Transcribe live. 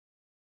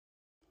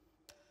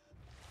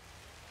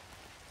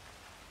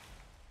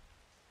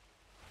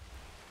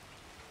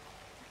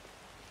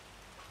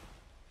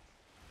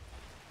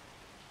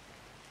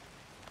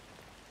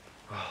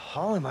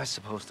How am I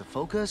supposed to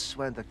focus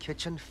when the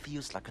kitchen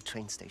feels like a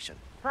train station?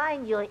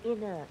 Find your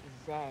inner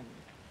zen.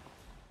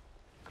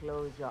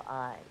 Close your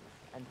eyes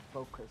and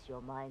focus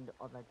your mind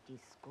on a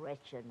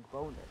discretion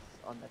bonus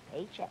on the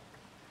paycheck.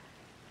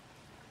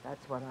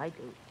 That's what I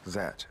do.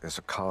 That is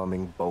a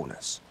calming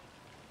bonus.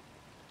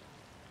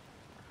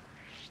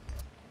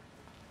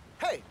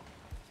 Hey!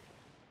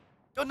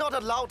 You're not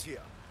allowed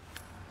here!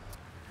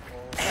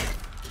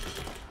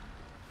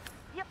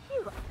 Yep,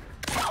 you.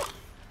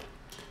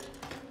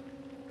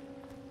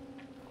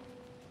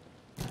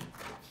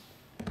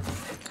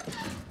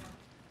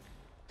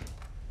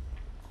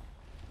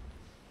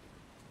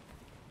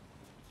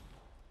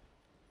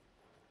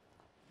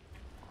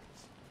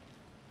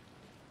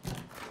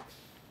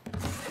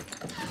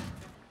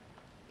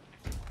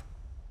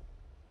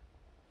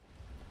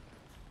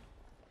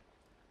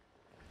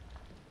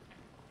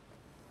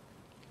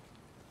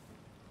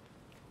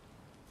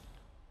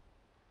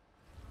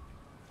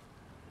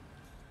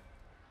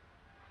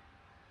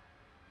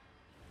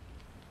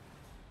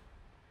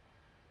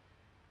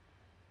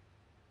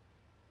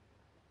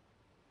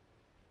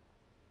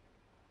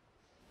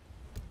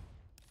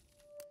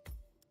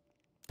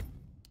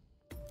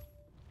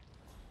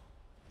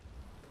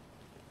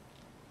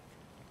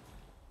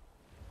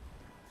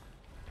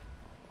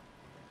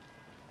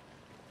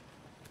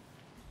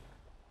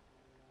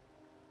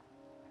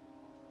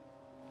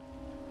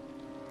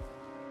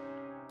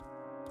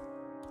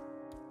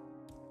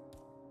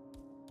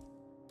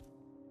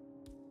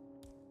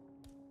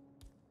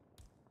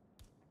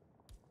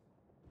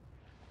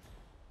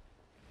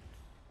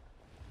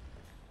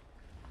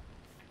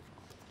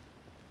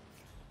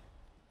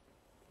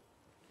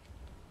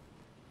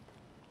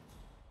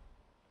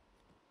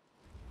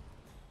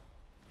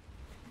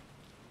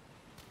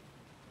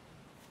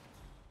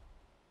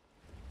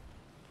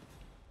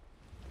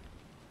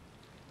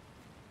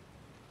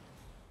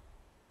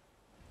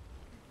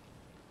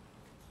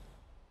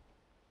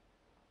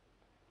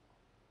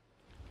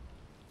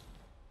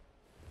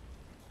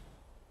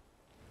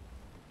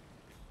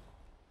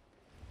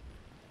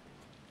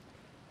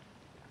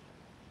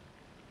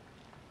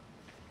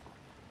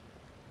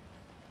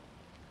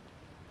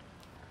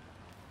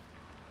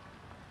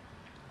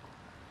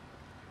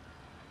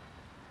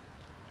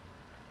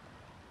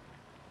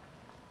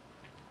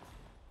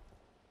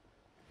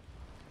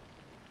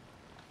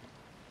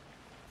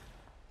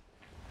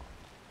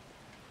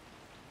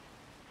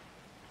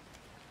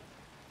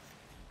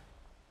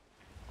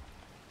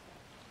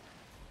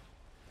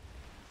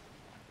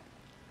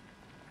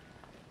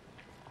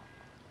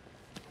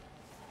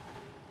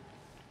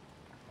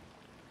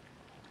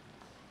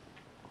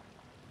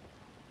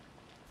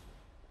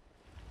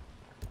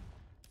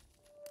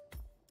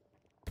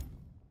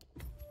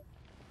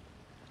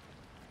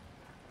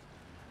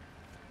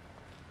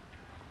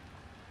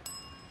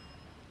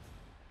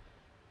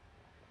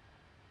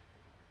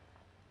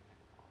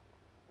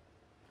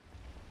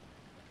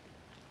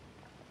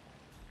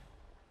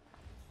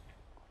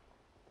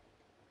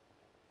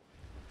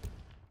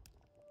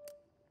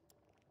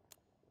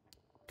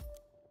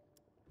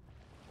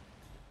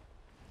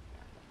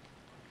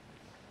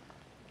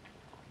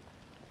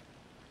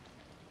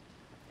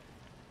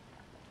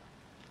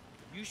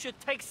 You should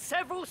take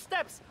several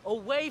steps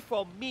away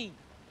from me.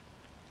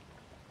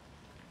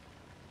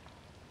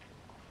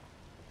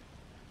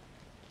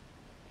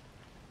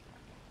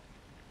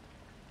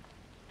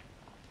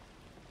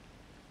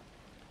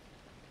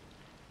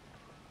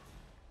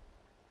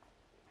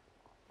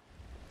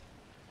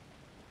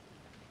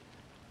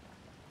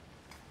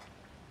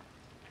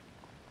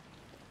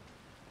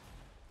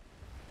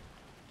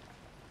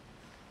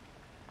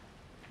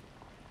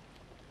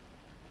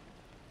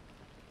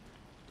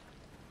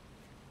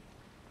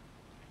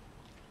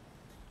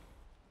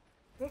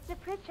 Mr.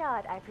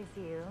 Pritchard, I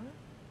presume.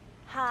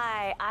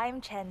 Hi, I'm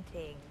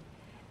Ting.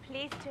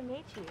 Pleased to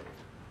meet you.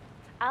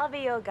 I'll be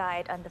your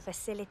guide on the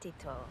facility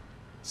tour.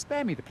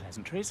 Spare me the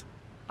pleasantries.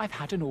 I've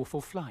had an awful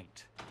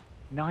flight.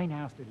 9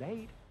 hours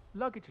delayed,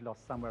 luggage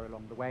lost somewhere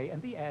along the way,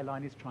 and the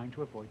airline is trying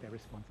to avoid their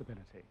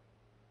responsibility.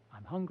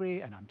 I'm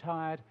hungry and I'm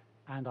tired,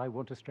 and I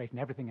want to straighten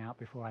everything out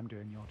before I'm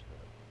doing your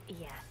tour.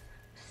 Yes,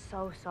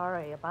 so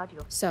sorry about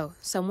your So,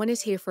 someone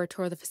is here for a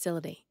tour of the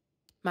facility.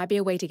 Might be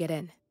a way to get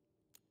in.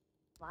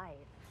 flight.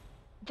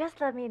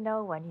 Just let me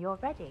know when you're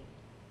ready.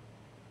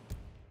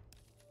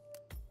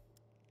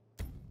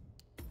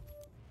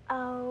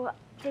 Oh,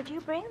 did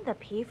you bring the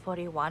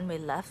P-41 we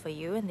left for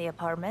you in the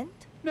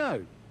apartment?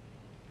 No,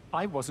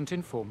 I wasn't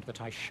informed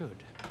that I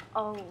should.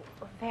 Oh,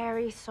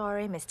 very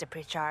sorry, Mr.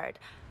 Pritchard.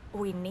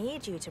 We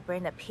need you to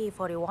bring the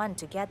P-41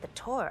 to get the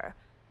tour.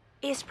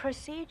 It's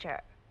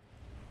procedure.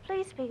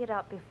 Please pick it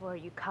up before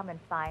you come and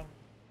find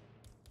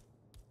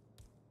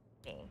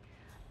me.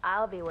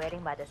 I'll be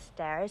waiting by the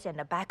stairs in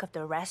the back of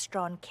the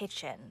restaurant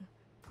kitchen.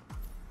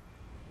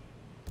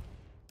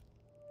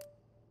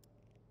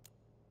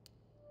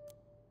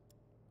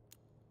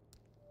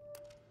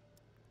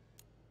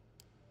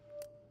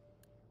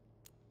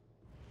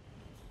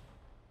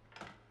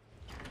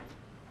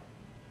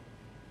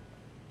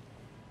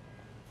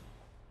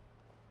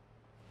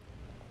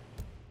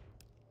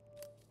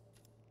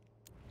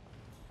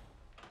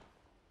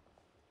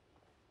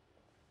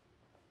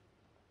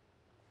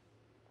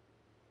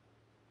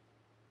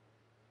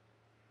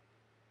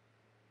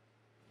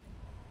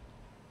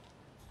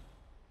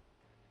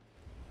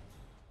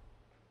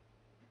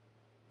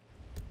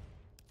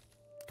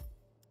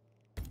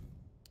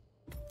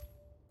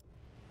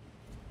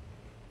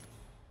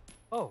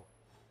 Oh.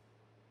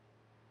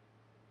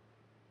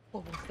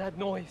 What was that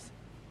noise?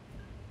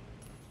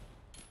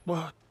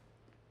 What?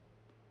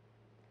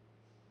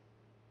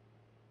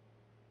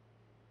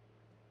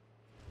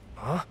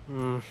 Huh?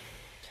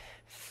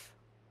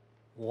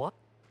 What?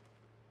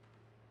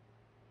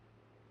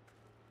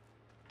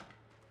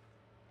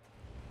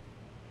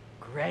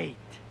 Great.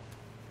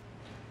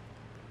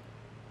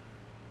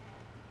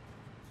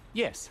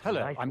 Yes, hello.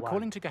 Nice I'm one.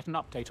 calling to get an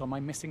update on my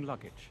missing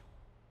luggage.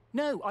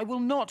 No, I will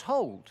not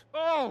hold.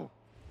 Oh!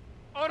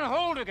 On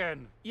hold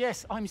again!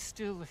 Yes, I'm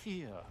still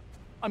here.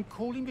 I'm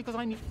calling because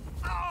I need...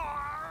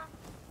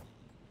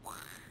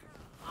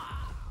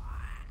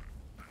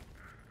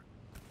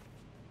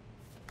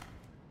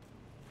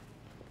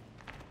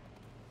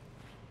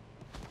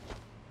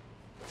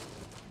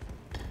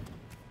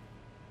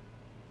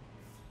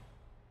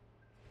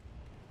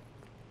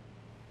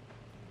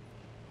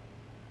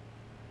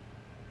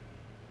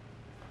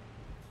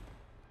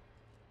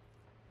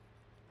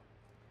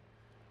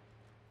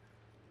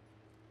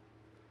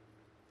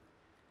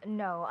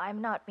 No,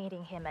 I'm not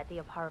meeting him at the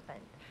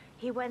apartment.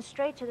 He went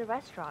straight to the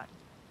restaurant.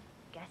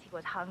 Guess he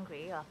was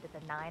hungry after the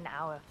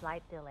 9-hour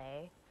flight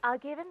delay. I'll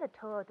give him the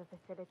tour of the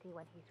facility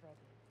when he's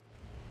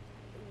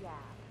ready. Yeah,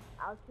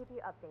 I'll keep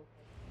you updated.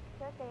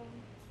 Sure thing.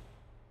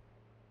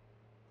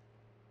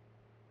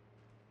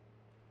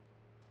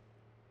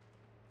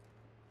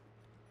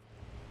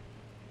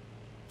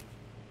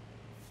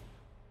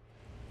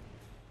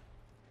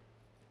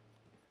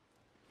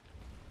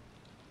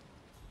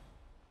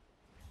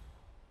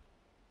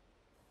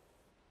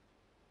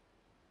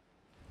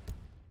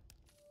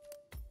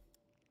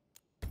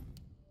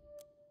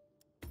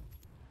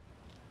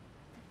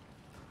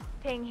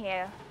 Ping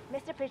here.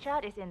 Mr.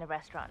 Pritchard is in the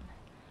restaurant.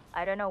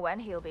 I don't know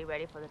when he'll be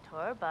ready for the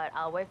tour, but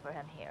I'll wait for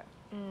him here.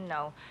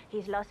 No,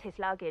 he's lost his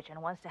luggage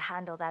and wants to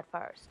handle that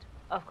first.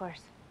 Of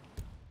course.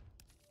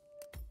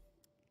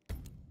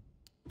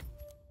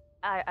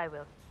 I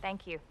will.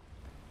 Thank you.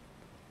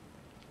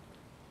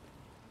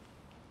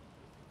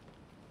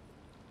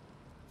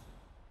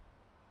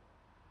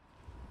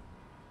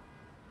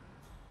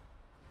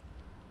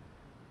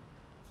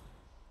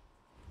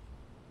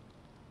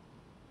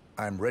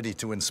 I'm ready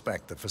to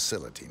inspect the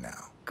facility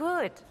now.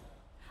 Good.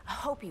 I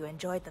hope you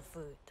enjoyed the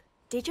food.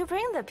 Did you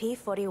bring the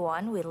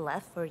P-41 we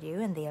left for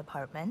you in the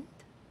apartment?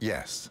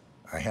 Yes,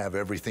 I have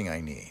everything I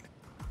need.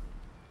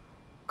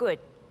 Good.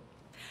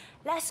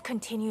 Let's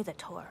continue the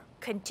tour.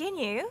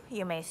 Continue,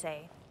 you may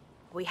say.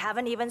 We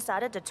haven't even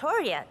started the tour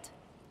yet.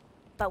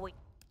 But we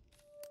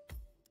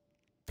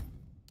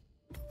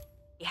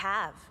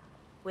have,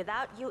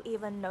 without you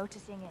even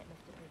noticing it,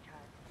 Mr. Pritchard.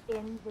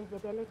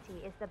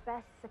 Invisibility is the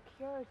best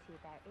security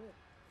there is.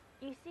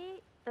 You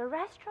see, the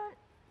restaurant...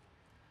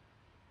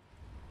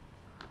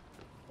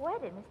 Where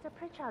did Mr.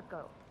 Pritchard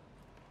go?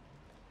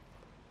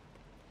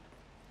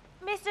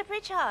 Mr.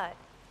 Pritchard,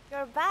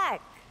 you're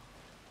back.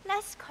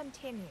 Let's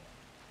continue.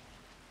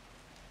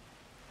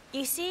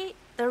 You see,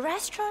 the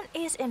restaurant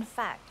is in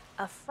fact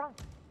a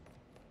front.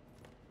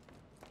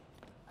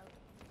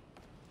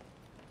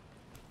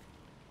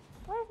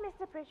 Where's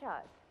Mr.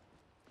 Pritchard?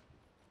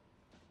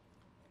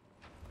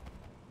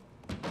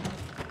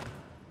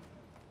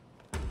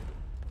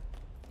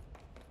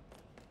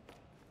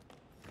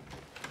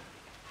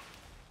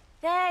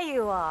 There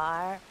you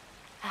are.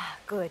 Ah,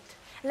 good.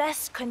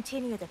 Let's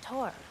continue the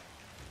tour.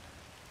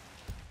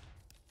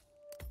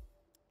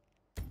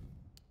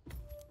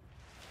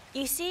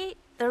 You see,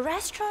 the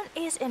restaurant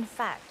is in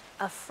fact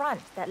a front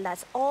that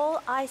lets all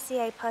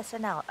ICA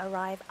personnel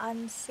arrive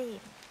unseen.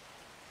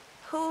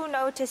 Who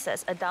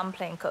notices a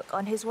dumpling cook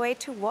on his way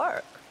to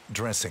work?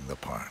 Dressing the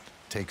part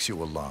takes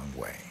you a long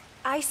way.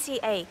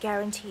 ICA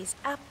guarantees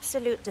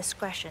absolute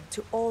discretion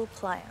to all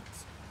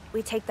clients.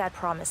 We take that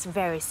promise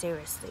very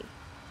seriously,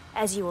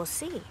 as you will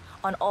see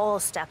on all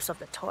steps of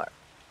the tour.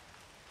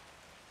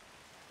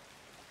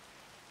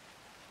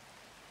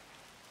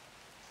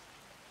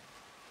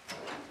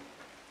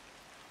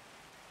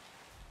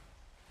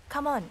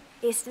 Come on,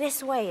 it's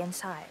this way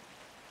inside.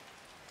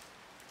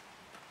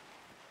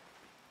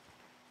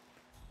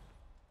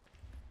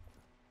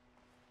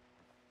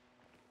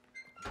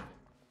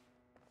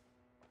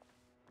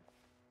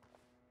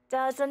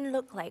 Doesn't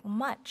look like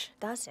much,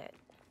 does it?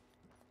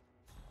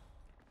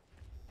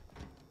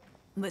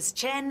 Ms.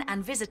 Chen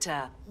and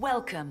visitor,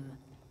 welcome.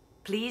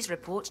 Please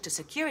report to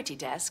security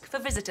desk for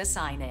visitor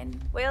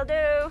sign-in. Will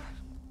do.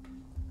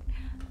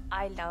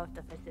 I love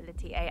the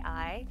facility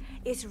AI.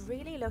 It's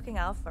really looking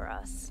out for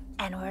us.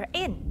 And we're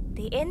in.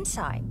 The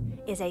inside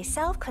is a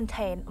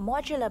self-contained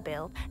modular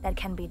build that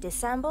can be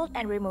disassembled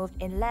and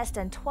removed in less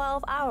than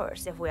 12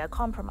 hours if we are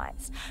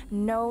compromised.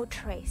 No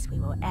trace we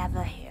will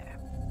ever hear.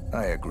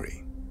 I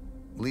agree.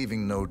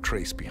 Leaving no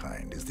trace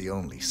behind is the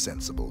only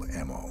sensible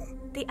MO.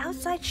 The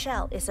outside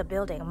shell is a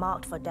building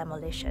marked for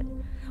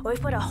demolition.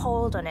 We've put a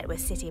hold on it with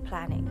city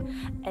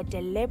planning, a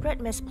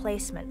deliberate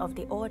misplacement of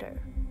the order,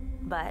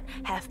 but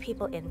have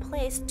people in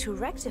place to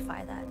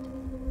rectify that.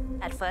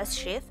 At first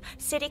shift,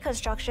 city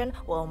construction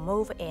will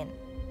move in.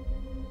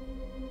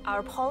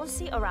 Our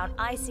policy around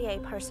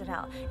ICA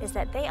personnel is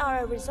that they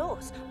are a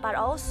resource, but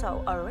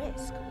also a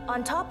risk.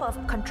 On top of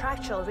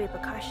contractual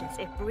repercussions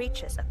if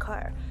breaches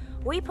occur,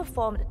 we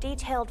performed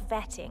detailed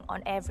vetting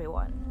on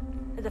everyone.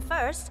 The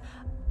first,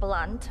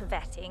 blunt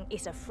vetting,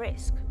 is a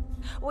frisk.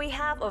 We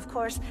have, of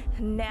course,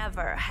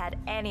 never had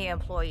any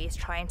employees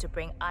trying to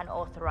bring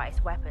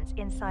unauthorized weapons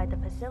inside the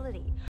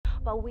facility,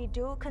 but we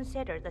do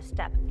consider the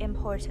step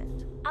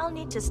important. I'll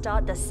need to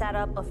start the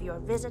setup of your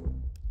visitor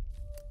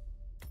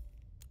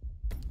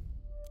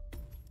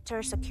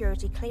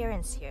security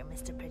clearance here,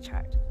 Mr.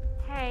 Pritchard.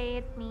 Hey,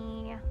 it's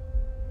me.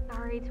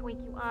 Sorry to wake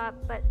you up,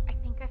 but I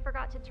think I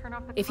forgot to turn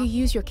off the If you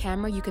use your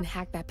camera, you can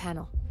hack that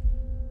panel.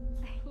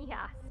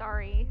 Yeah,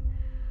 sorry.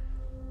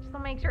 Just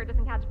want to make sure it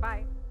doesn't catch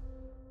fire.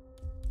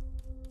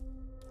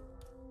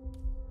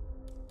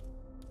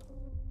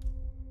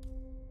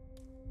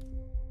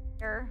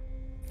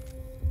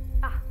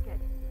 Ah, good.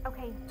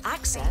 Okay.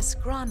 Access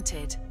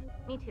granted.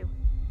 Me too.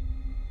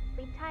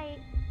 Sleep tight.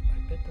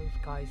 I bet those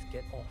guys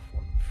get off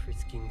on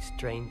frisking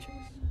strangers.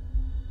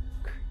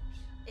 Creeps.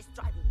 It's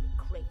driving me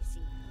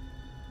crazy.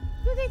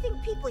 Do they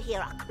think people here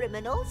are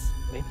criminals?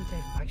 Maybe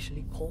they've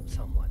actually caught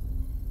someone.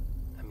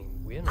 I mean,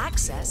 we're not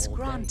Access here all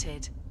day.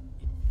 granted.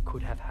 It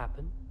could have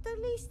happened. The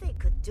least they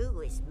could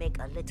do is make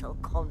a little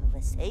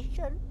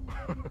conversation.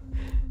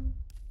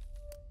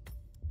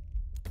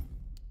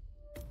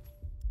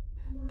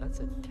 That's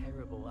a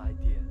terrible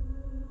idea.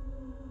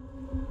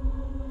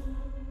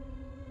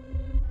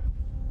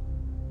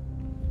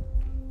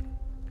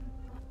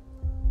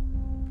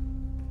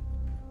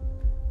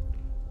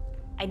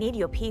 I need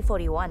your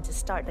P-41 to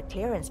start the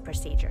clearance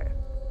procedure.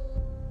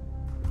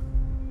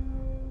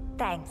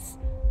 Thanks.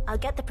 I'll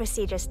get the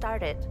procedure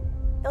started.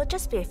 It'll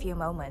just be a few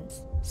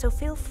moments, so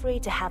feel free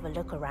to have a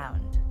look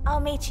around. I'll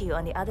meet you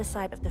on the other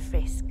side of the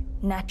frisk.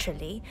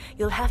 Naturally,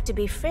 you'll have to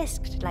be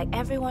frisked like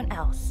everyone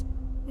else.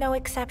 No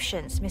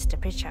exceptions, Mr.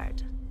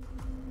 Pritchard.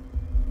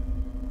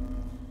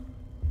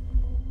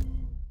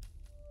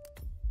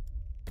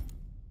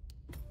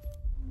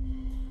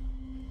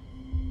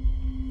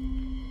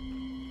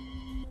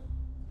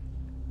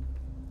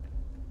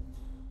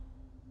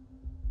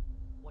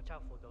 Watch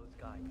out for those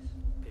guys.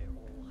 They're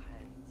all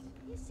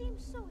hands. You seem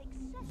so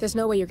excessive. There's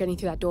no way you're getting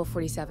through that door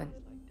 47.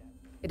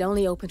 It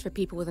only opens for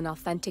people with an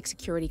authentic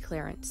security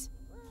clearance.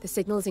 The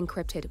signal is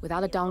encrypted.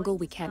 Without a dongle,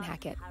 we can't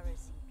hack it.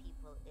 Harassing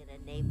people in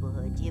a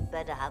neighborhood, you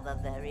better have a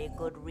very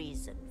good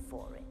reason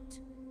for it.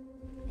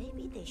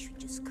 Maybe they should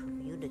just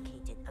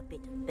communicate it a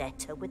bit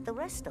better with the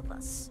rest of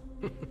us.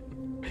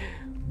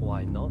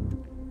 Why not?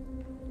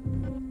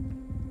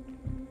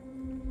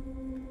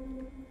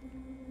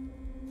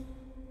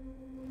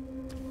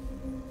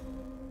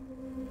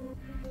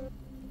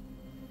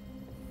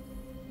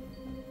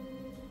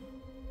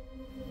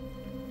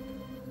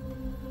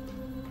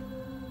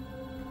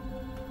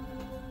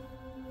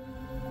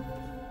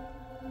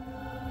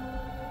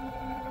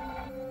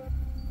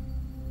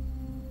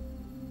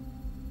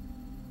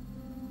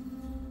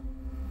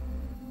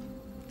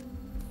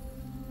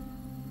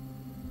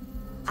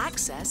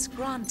 Access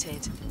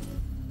granted.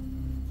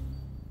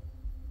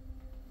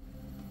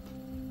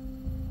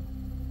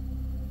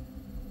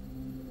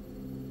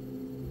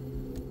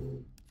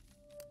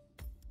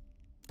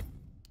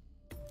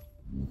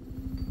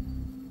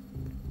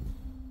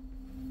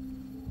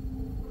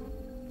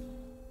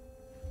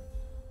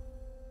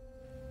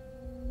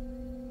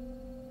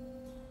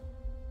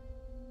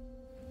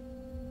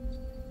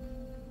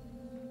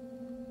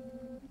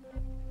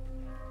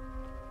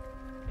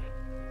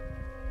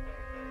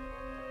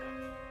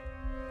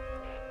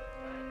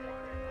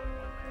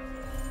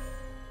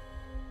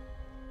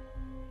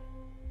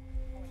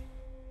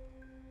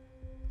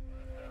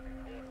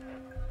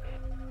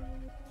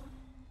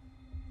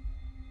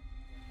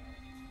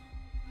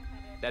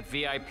 That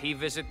VIP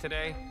visit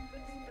today?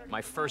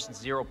 My first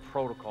zero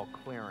protocol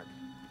clearance.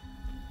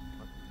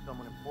 Must be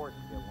someone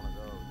important to get one of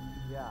those.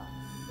 Yeah.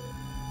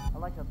 I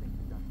like how things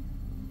are done.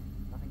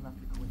 Nothing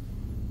left to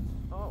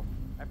coincidence. Oh,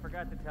 I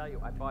forgot to tell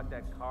you, I bought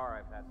that car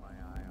I've had my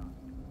eye on.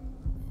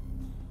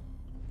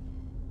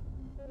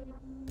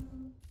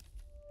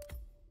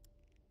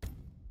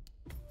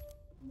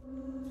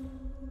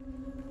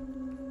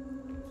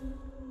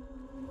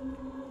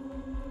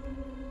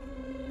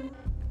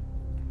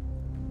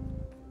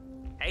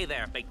 Hey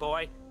there, big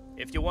boy.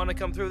 If you want to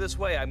come through this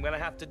way, I'm gonna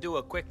have to do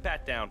a quick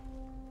pat-down.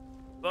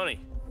 Funny.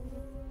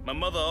 My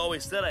mother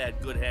always said I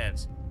had good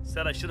hands.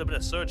 Said I should have been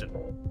a surgeon.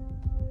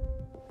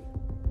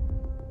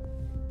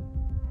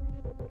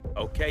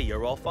 Okay,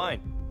 you're all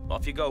fine.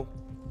 Off you go.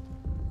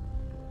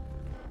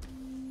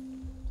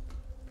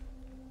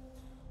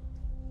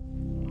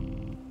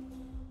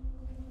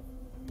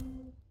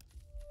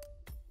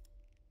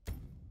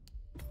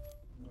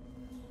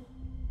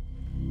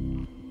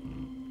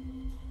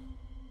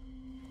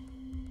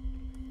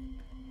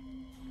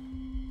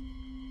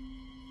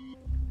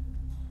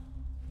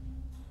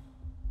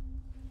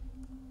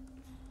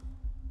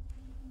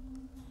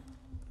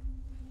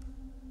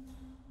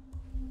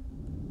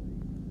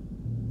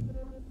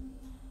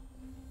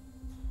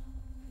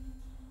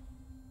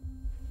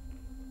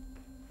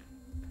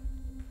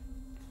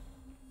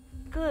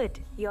 Good,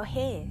 you're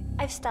here.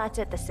 I've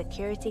started the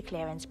security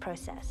clearance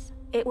process.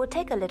 It will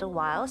take a little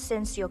while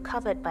since you're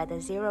covered by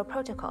the Zero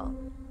Protocol.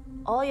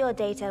 All your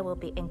data will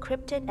be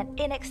encrypted and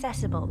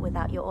inaccessible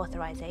without your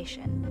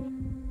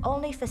authorization.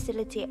 Only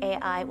Facility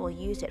AI will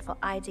use it for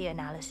ID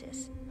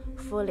analysis.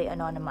 Fully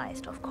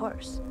anonymized, of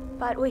course.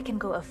 But we can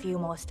go a few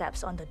more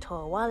steps on the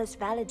tour while it's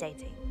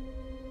validating.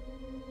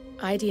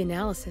 ID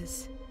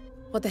analysis?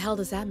 What the hell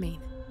does that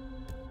mean?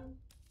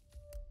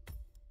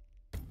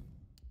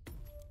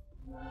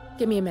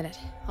 Give me a minute.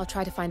 I'll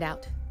try to find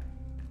out.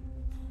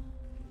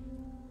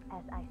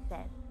 As I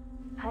said,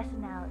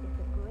 personnel is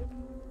a great...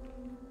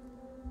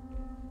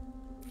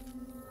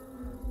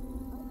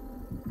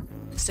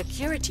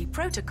 Security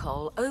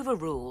protocol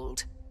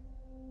overruled.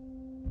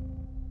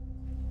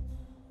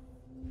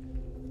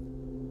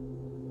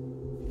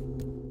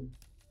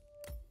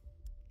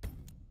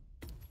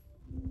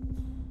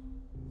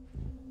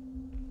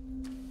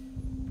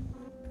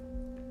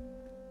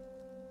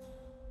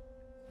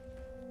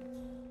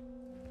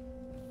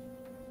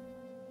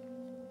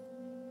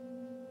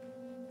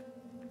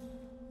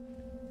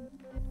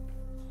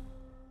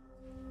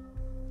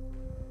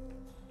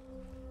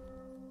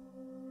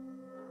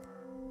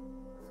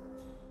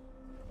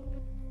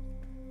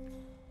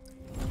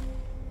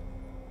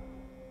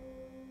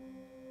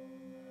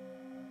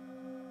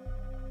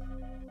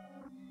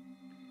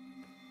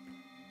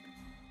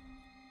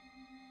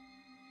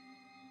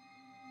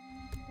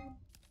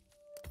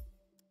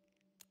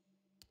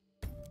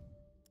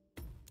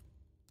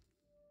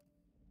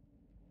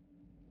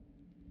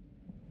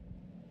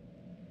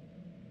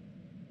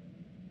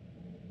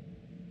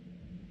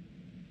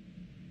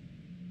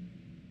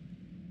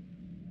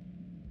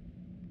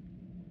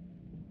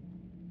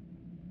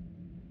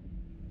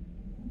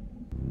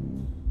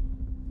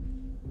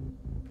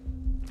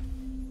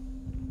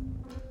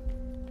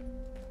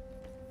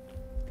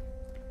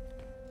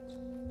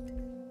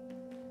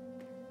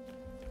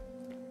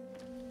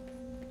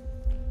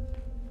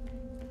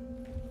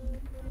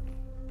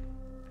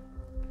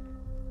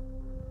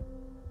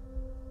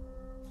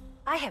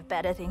 I have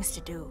better things to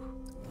do.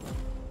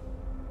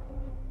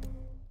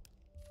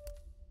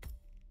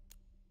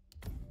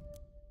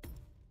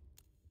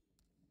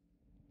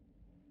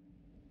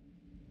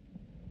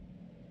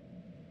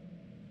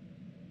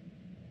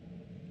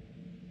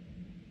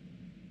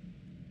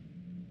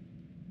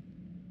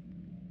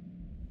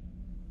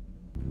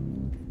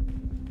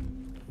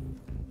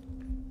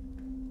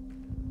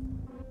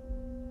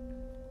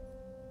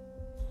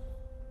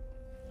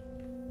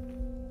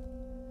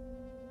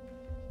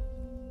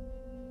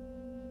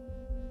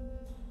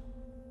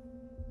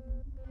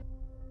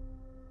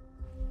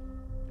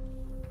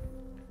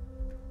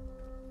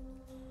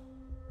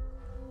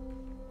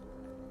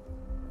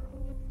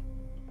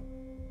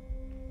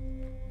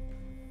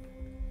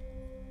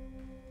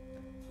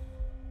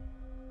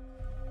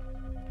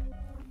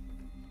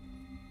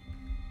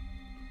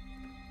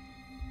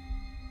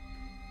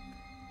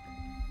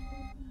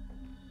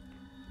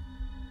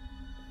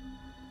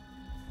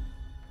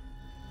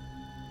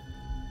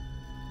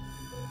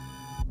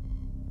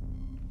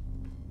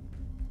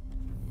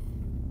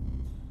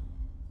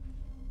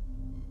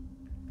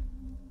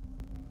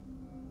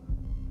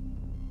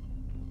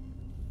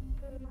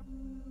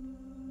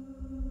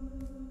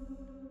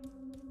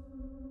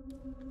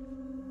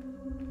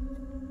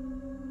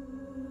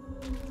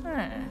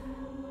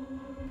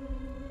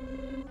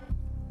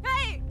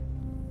 Hey!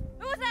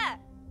 Who's that?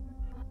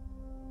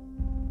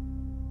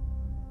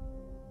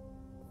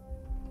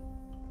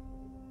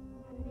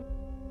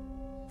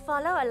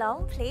 Follow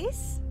along,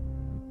 please.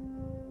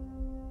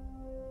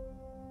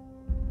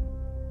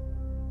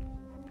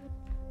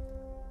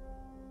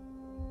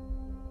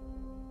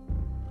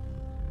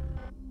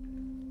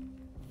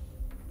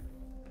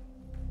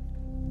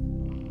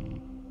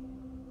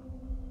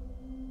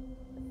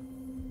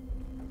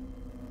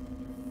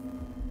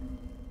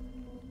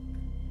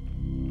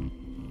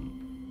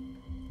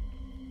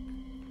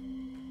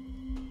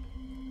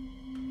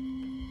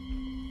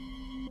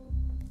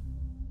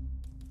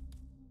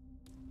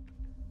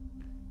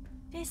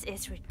 This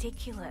is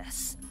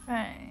ridiculous.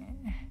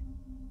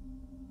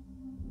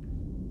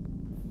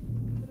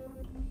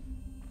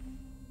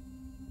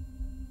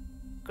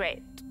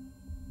 Great.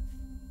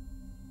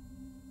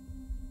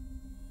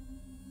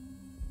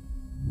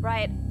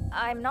 Right,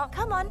 I'm not.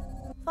 Come on.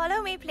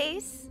 Follow me,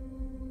 please.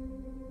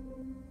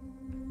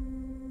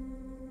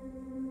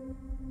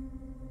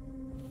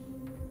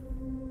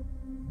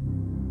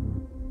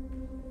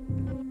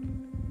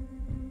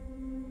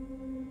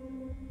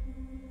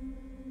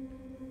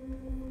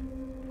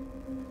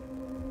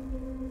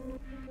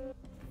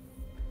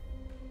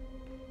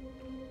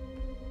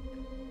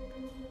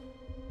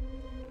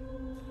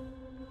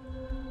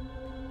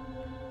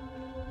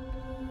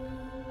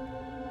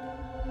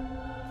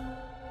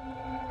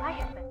 I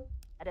have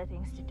better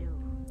things to do.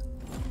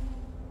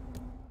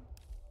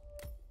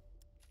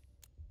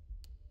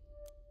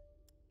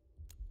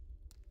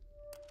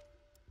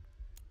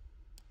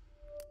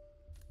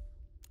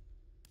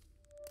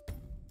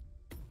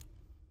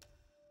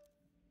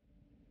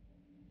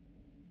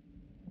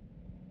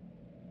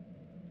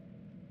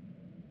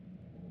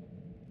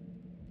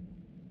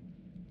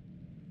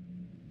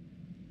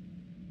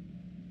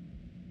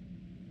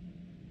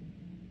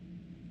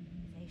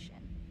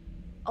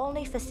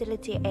 Only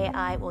facility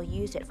AI will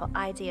use it for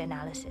ID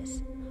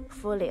analysis.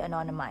 Fully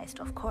anonymized,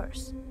 of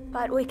course.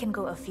 But we can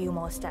go a few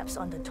more steps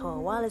on the tour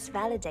while it's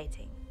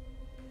validating.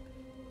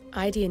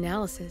 ID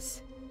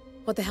analysis?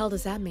 What the hell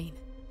does that mean?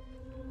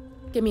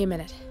 Give me a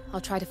minute.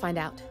 I'll try to find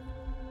out.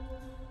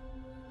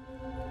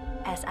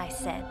 As I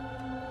said,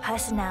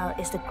 personnel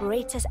is the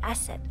greatest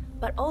asset,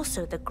 but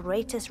also the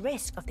greatest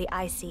risk of the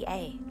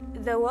ICA.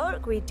 The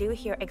work we do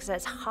here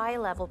exerts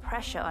high-level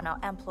pressure on our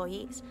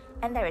employees,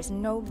 and there is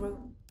no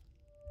room.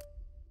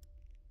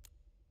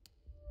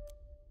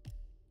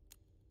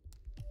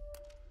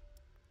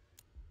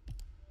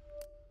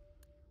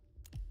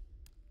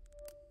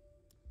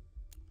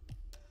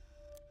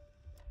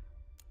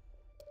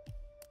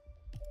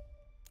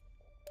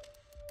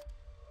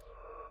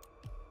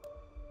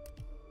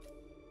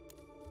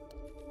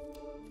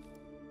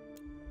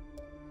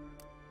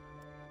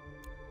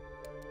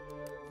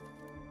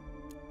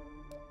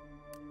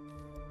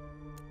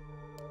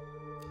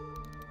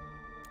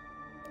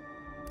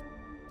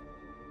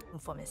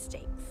 For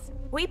mistakes.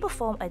 We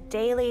perform a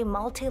daily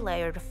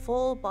multi-layered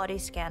full body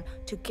scan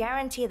to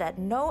guarantee that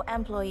no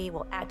employee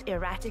will act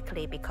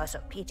erratically because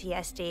of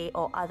PTSD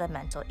or other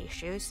mental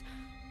issues,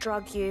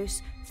 drug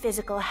use,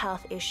 physical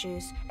health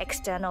issues,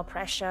 external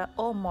pressure,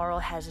 or moral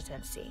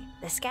hesitancy.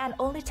 The scan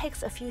only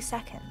takes a few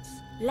seconds.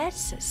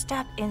 Let's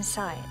step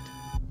inside.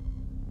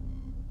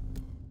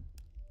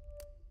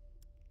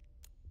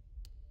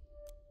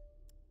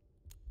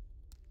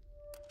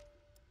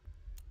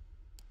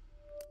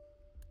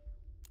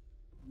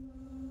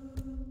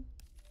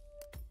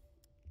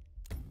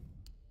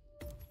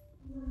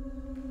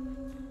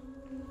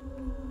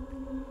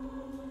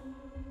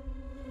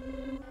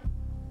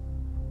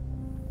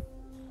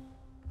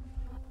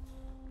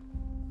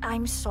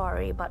 I'm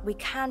sorry, but we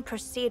can't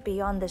proceed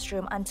beyond this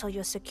room until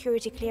your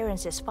security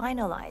clearance is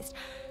finalized.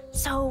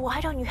 So why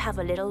don't you have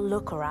a little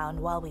look around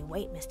while we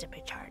wait, Mr.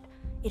 Pritchard?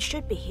 It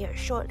should be here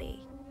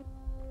shortly.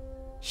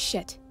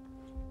 Shit.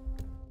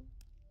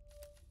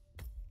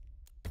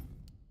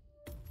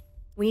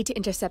 We need to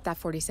intercept that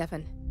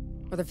 47,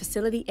 or the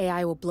facility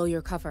AI will blow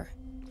your cover.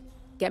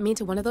 Get me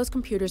into one of those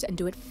computers and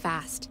do it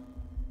fast.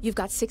 You've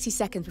got 60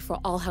 seconds before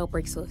all hell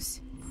breaks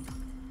loose.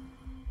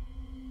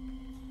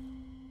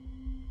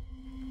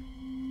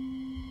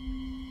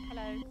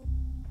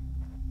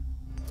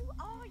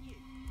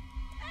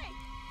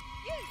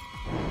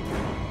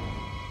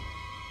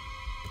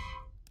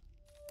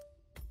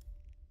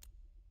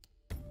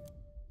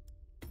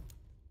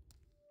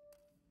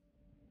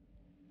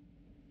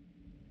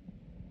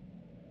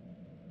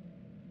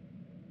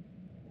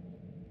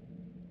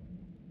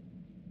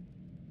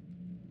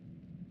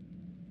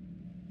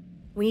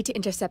 We need to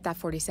intercept that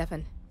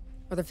 47,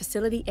 or the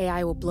facility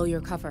AI will blow your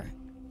cover.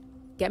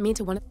 Get me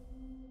into one of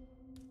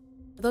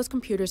those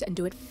computers and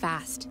do it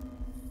fast.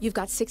 You've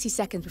got 60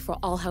 seconds before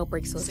all hell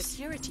breaks loose.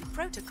 Security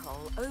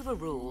protocol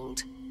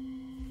overruled.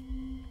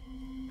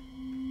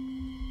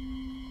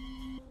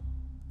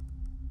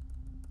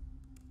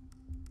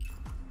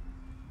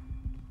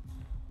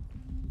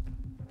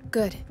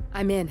 Good,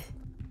 I'm in.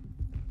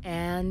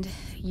 And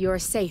you're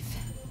safe.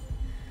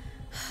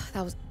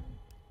 That was...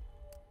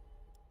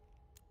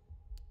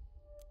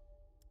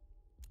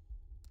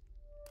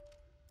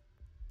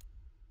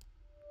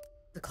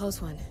 the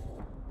close one.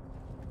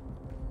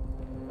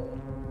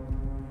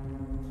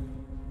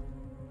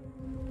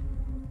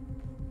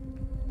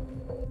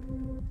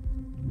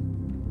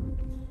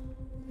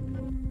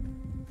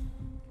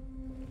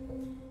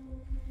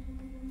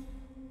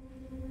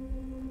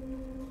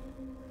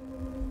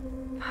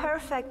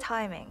 Perfect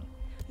timing.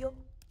 Your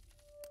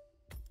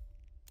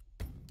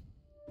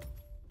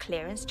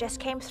clearance just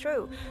came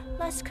through.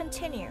 Let's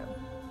continue.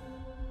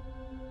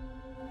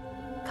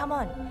 Come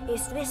on,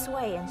 it's this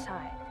way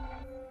inside.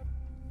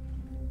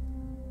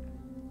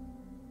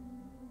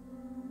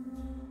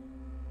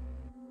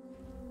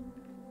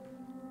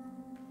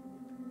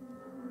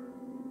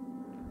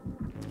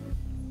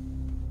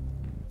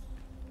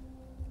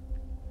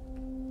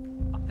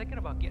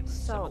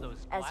 So,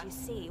 as you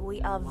see,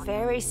 we are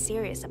very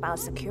serious about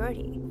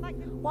security.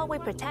 What we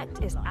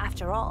protect is,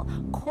 after all,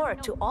 core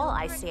to all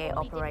ICA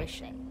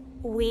operation.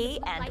 We,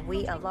 and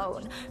we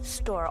alone,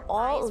 store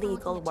all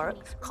legal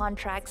work,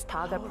 contracts,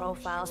 target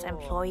profiles,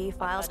 employee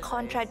files,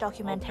 contract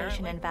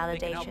documentation and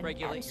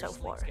validation, and so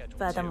forth.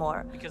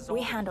 Furthermore,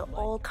 we handle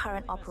all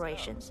current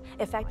operations,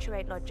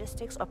 effectuate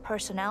logistics of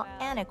personnel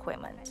and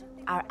equipment.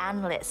 Our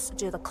analysts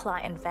do the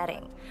client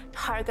vetting,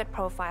 target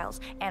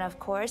profiles, and of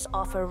course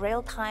offer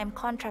real-time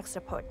contract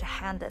support to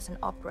handlers and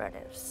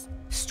operatives.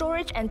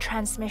 Storage and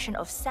transmission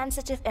of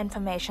sensitive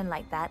information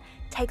like that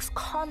takes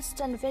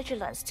constant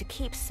vigilance to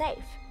keep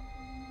safe.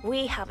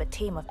 We have a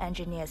team of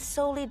engineers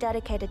solely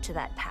dedicated to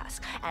that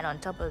task, and on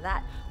top of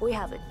that, we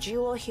have a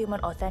dual human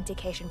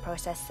authentication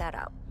process set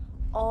up.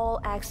 All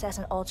access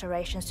and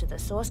alterations to the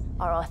source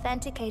are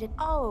authenticated.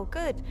 Oh,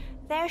 good.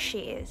 There she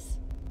is.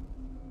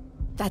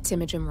 That's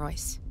Imogen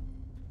Royce.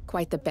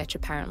 Quite the bitch,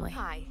 apparently.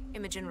 Hi,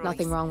 Imogen Royce.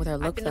 Nothing wrong with her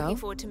look, I've been though. looking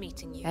forward to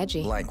meeting you.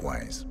 Edgy.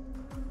 Likewise.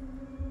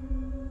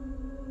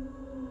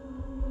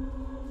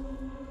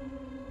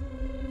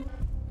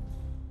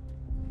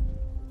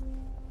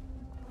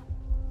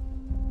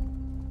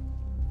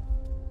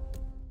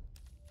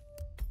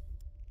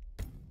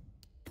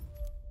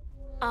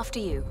 after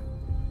you.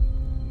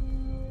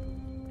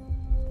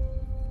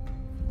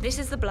 This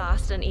is the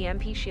blast and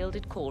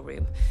EMP-shielded call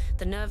room,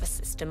 the nervous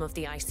system of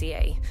the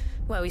ICA,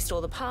 where we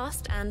store the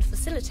past and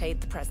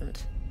facilitate the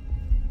present.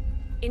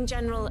 In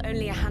general,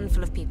 only a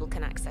handful of people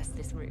can access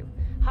this room.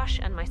 Hush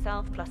and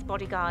myself, plus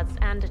bodyguards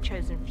and a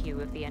chosen few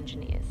of the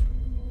engineers.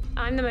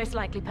 I'm the most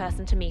likely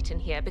person to meet in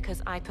here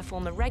because I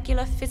perform a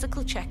regular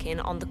physical check-in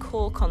on the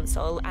core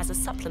console as a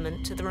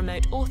supplement to the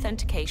remote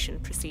authentication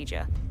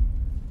procedure.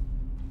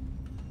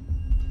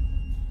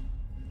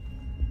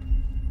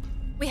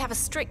 We have a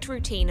strict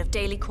routine of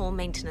daily core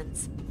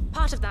maintenance.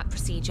 Part of that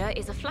procedure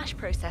is a flash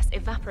process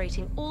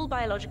evaporating all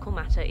biological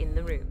matter in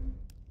the room.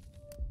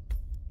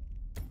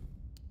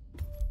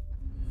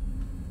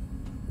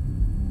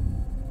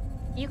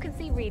 You can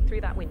see Reed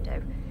through that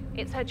window.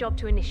 It's her job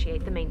to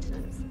initiate the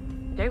maintenance.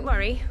 Don't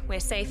worry, we're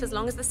safe as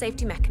long as the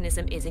safety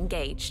mechanism is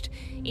engaged.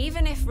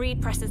 Even if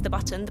Reed presses the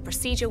button, the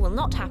procedure will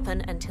not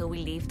happen until we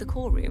leave the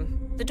core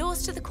room. The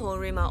doors to the core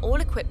room are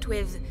all equipped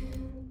with...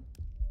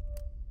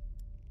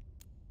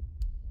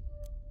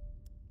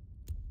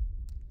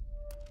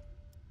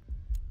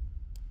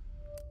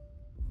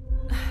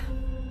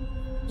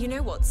 You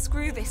know what?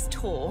 Screw this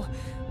tour.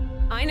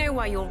 I know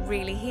why you're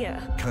really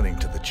here. Cutting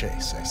to the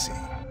chase, I see.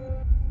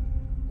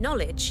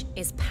 Knowledge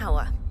is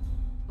power.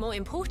 More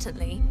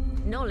importantly,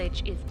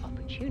 knowledge is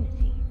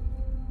opportunity.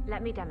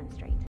 Let me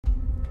demonstrate.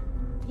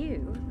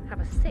 You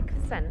have a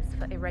sixth sense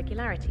for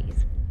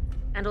irregularities.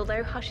 And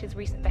although Hush's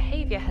recent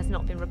behavior has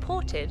not been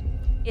reported,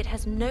 it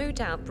has no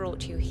doubt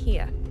brought you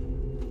here.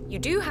 You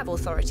do have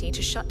authority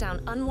to shut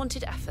down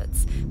unwanted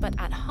efforts, but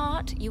at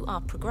heart, you are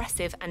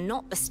progressive and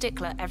not the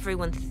stickler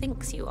everyone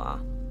thinks you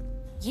are.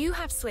 You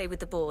have sway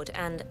with the board,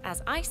 and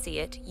as I see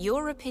it,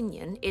 your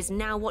opinion is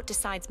now what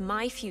decides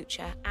my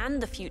future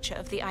and the future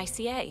of the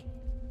ICA.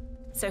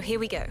 So here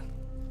we go.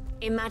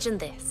 Imagine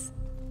this.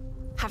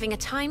 Having a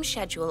time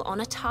schedule on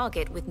a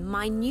target with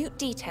minute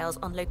details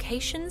on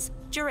locations,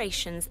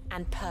 durations,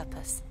 and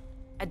purpose.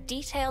 A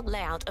detailed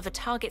layout of a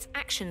target's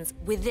actions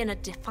within a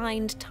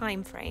defined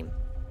time frame.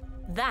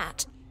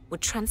 That would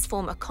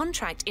transform a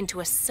contract into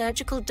a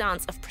surgical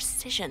dance of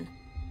precision.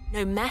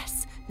 No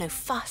mess, no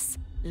fuss,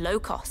 low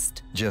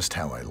cost. Just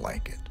how I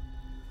like it.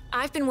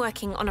 I've been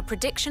working on a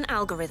prediction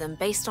algorithm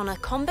based on a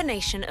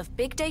combination of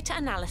big data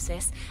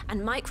analysis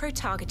and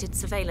micro-targeted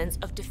surveillance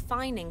of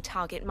defining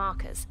target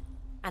markers,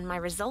 and my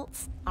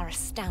results are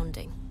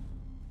astounding.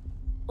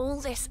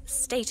 All this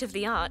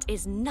state-of-the-art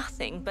is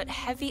nothing but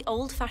heavy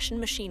old-fashioned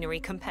machinery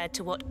compared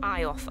to what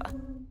I offer.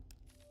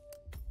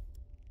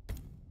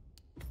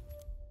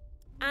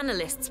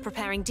 Analysts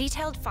preparing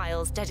detailed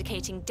files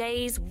dedicating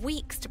days,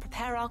 weeks to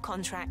prepare our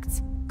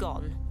contracts,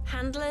 gone.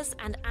 Handlers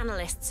and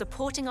analysts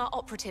supporting our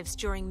operatives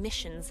during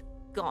missions,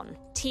 gone.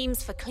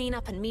 Teams for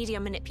cleanup and media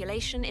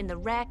manipulation in the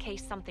rare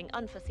case something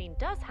unforeseen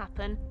does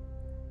happen,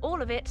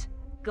 all of it,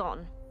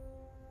 gone.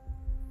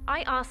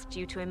 I asked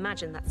you to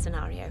imagine that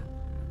scenario.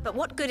 But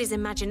what good is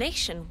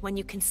imagination when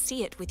you can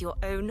see it with your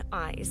own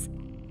eyes?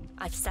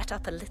 I've set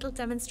up a little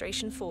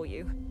demonstration for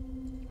you.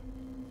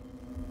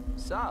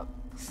 Sup?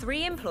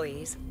 3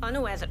 employees,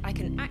 unaware that I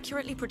can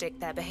accurately predict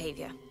their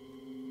behavior.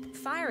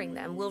 Firing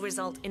them will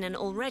result in an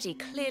already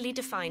clearly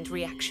defined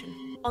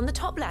reaction. On the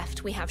top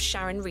left, we have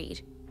Sharon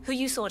Reed, who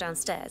you saw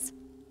downstairs.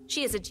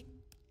 She is a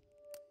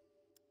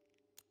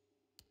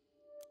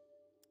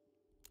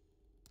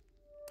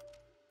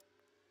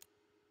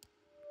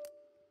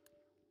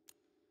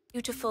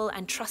beautiful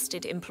and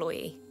trusted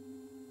employee.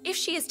 If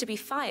she is to be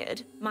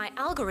fired, my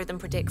algorithm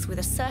predicts with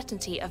a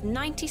certainty of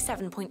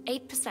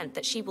 97.8%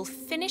 that she will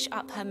finish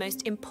up her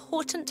most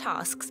important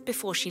tasks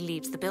before she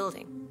leaves the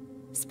building.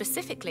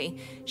 Specifically,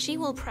 she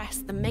will press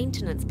the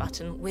maintenance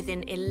button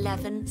within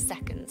 11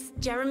 seconds.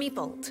 Jeremy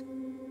Bolt,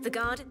 the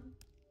guard...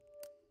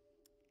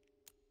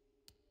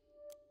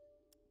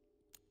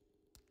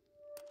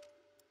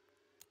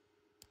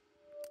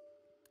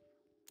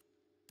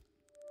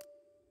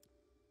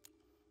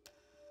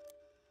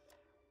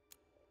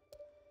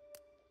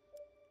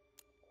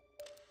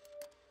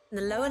 The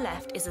lower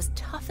left is as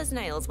tough as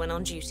nails when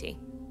on duty,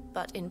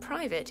 but in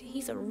private,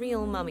 he's a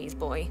real mummy's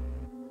boy.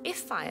 If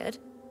fired,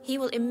 he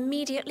will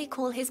immediately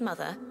call his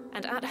mother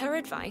and, at her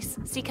advice,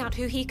 seek out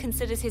who he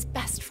considers his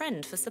best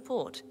friend for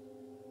support.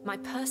 My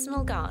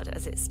personal guard,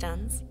 as it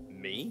stands.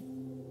 Me?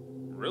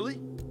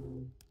 Really?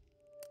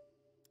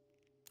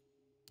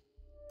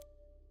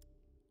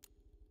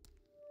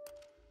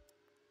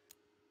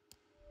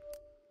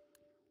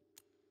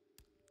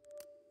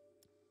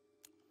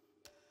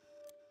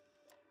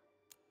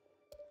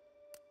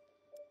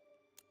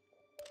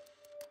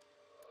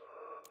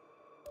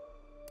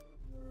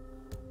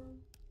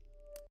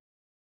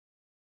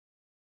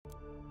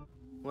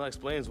 Well, that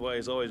explains why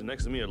he's always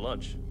next to me at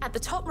lunch. At the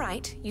top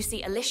right, you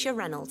see Alicia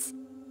Reynolds.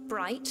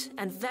 Bright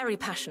and very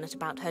passionate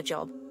about her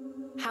job.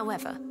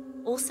 However,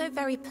 also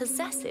very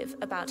possessive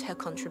about her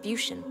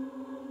contribution.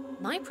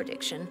 My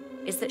prediction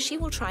is that she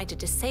will try to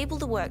disable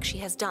the work she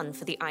has done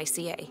for the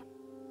ICA.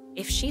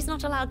 If she's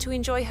not allowed to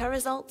enjoy her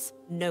results,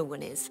 no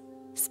one is.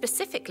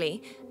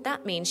 Specifically,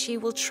 that means she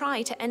will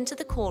try to enter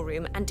the core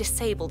room and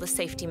disable the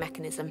safety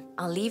mechanism.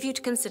 I'll leave you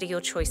to consider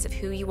your choice of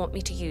who you want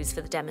me to use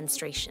for the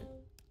demonstration.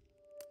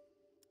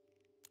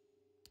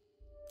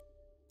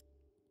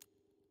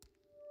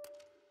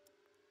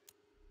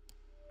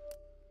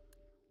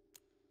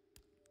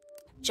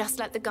 Just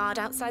let the guard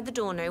outside the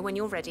door know when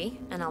you're ready,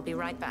 and I'll be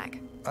right back.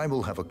 I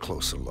will have a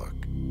closer look.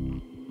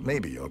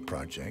 Maybe your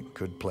project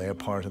could play a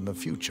part in the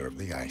future of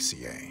the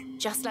ICA.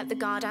 Just let the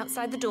guard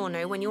outside the door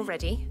know when you're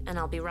ready, and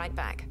I'll be right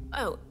back.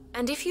 Oh,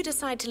 and if you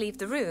decide to leave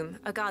the room,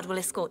 a guard will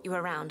escort you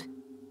around.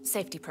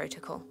 Safety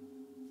protocol.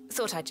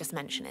 Thought I'd just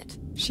mention it.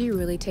 She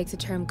really takes the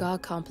term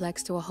God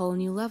complex to a whole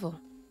new level.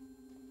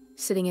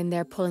 Sitting in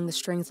there pulling the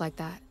strings like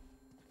that.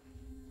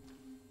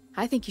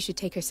 I think you should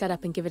take her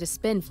setup and give it a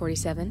spin,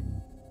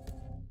 47.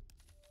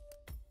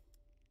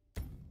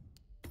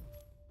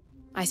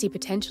 I see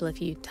potential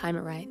if you time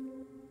it right.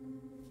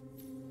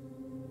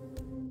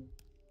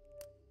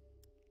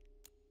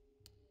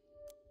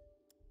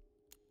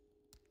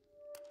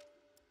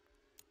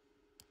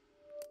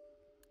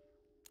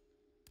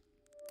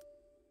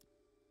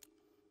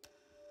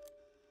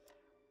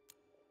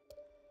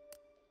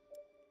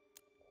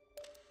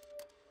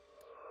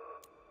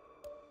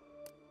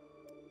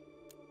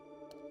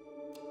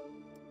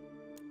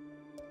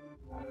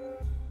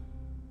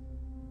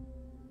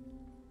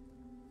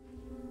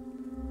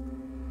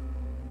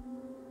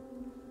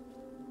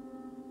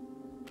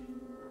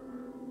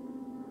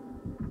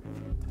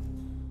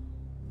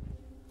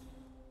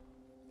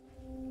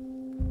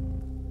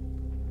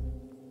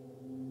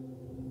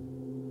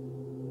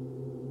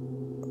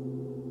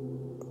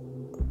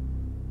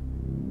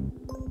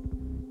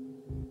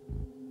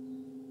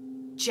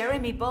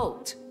 Jeremy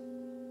Bolt,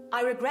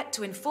 I regret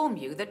to inform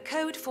you that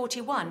Code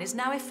 41 is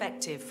now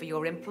effective for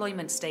your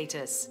employment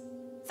status.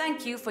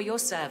 Thank you for your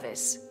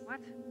service. What?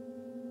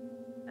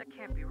 That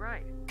can't be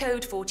right.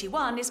 Code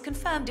 41 is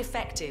confirmed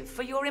effective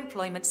for your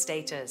employment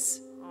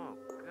status. Oh,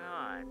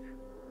 God.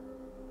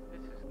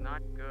 This is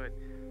not good.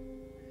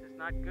 This is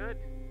not good.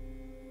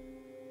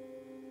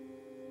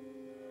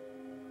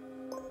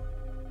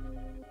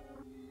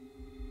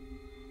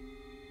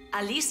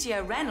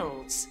 Alicia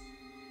Reynolds,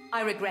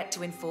 I regret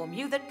to inform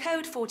you that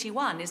Code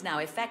 41 is now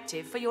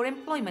effective for your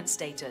employment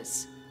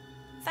status.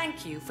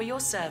 Thank you for your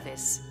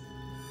service.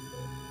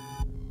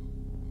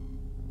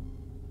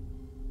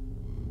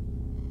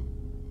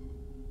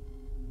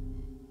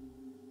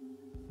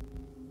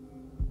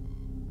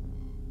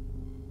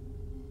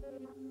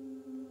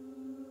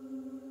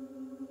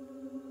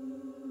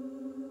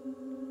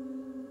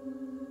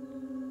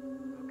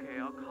 Okay,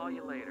 I'll call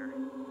you later.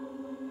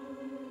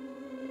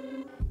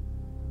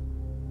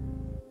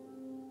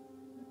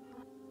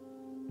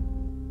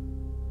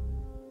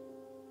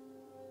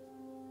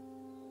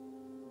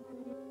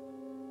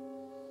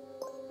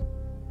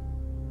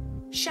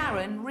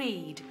 Sharon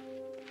Reed,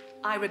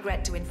 I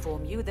regret to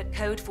inform you that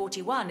Code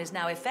 41 is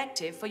now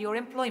effective for your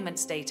employment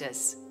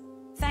status.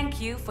 Thank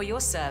you for your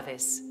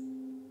service.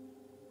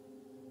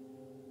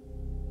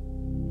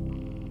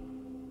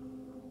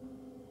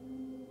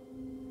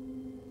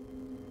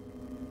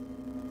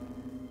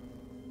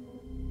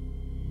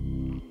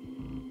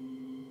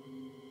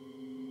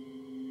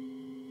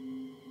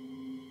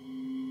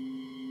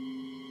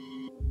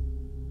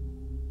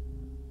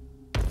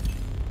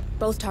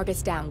 Both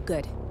targets down,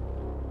 good.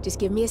 Just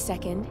give me a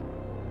second,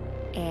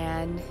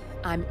 and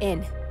I'm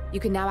in. You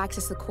can now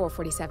access the core,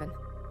 47.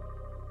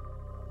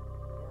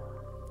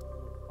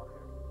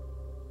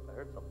 I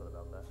heard something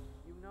about that.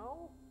 You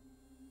know?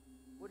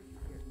 What did you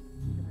hear?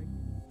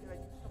 Did I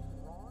do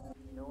something wrong?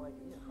 No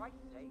idea. Christ,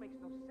 this makes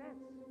no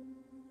sense.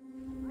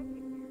 I can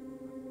hear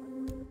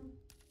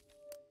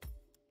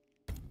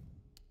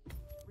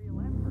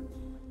real effort.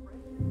 My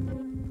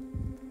friend.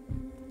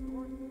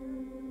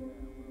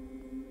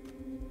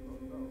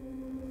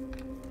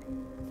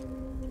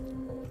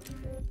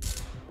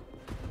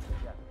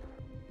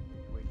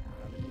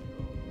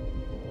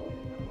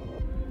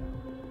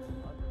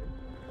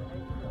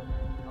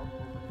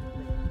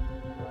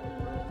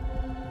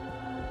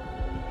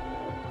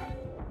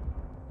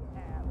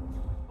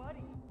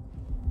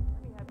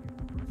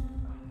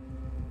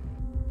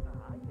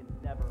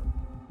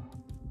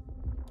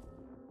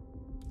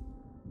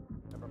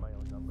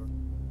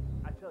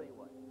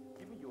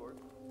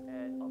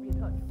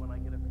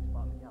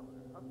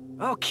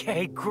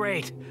 Okay,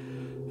 great.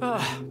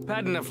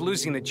 Bad enough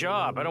losing the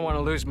job. I don't want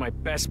to lose my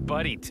best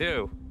buddy,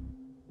 too.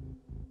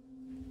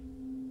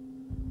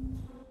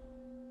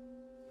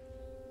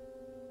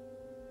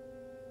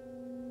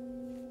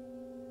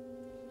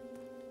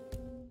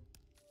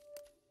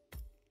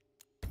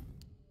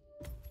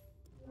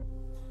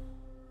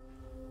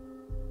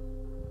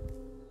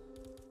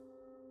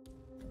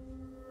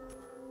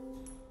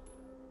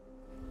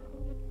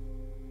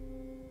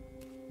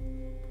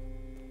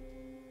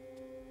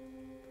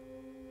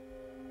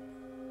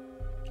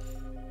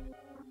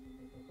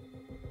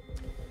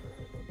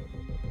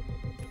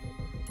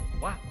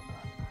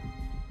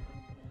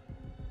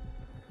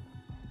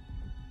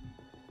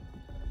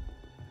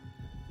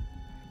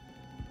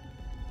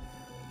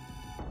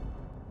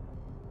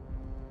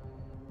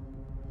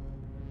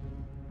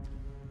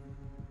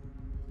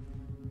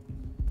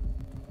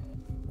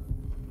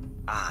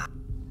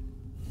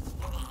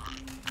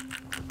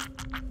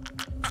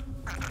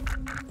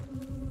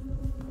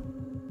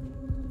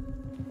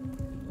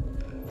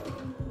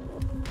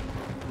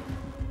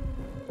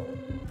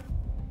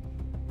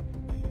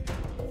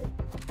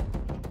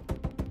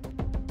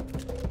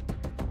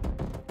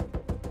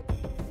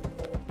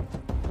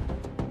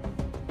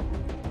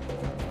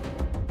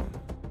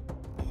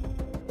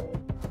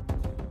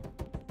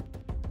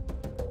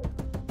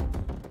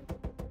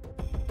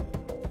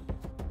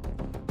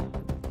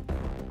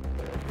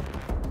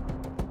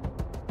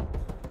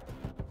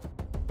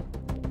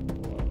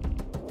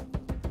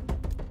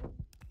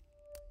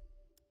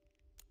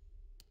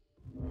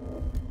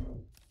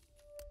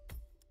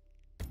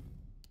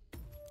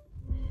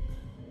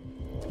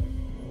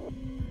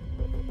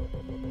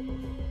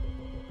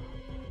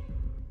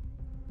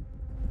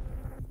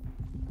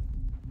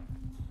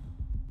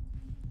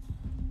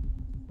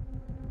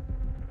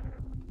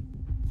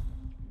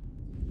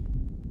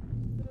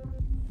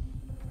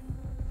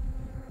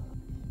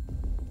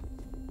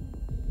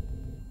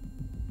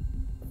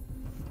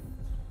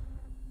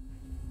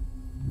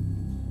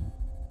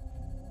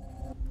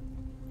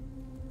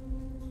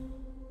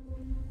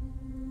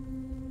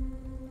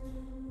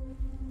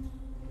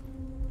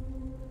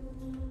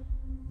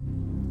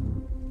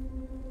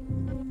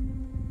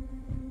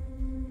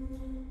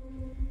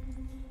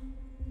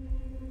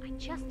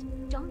 Just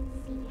don't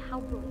see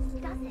how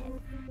Royce does it.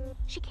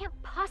 She can't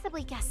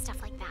possibly guess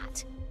stuff like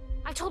that.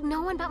 I told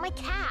no one but my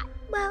cat.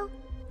 Well,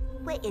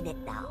 we're in it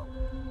now.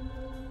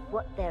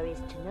 What there is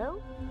to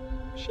know,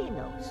 she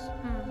knows.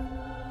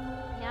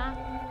 Yeah,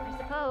 I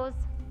suppose.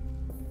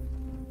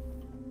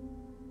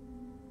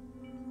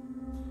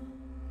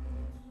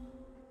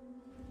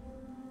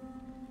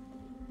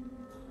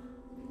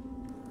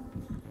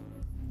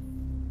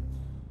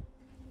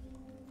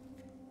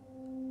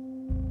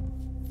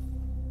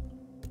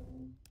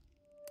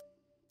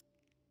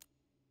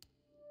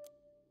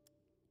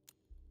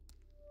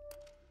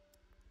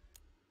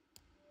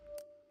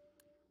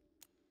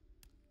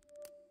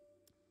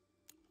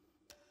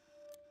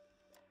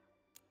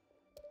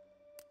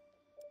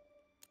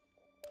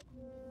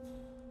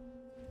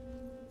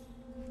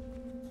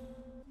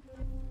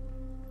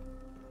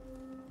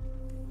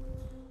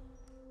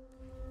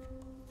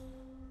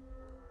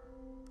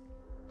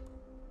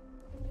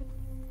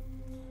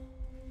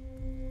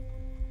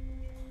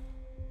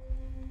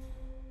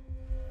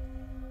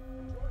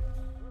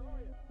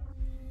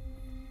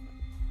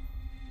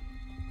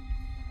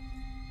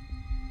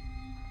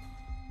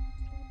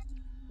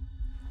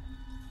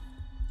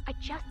 I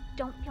just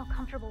don't feel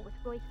comfortable with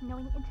Royce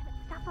knowing intimate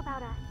stuff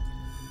about us.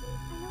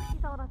 I know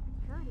she's all about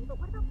security, but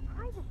what about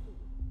privacy?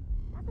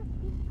 That's a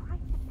steep price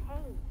to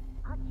pay.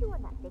 Aren't you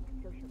on that big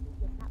social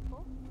media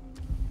platform?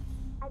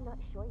 I'm not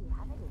sure you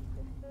have any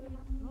privacy.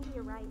 Maybe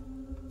you're right.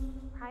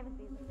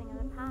 Privacy is a thing of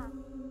the past.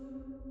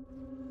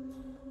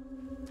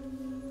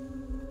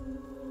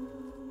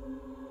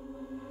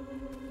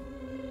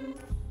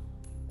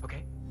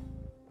 Okay.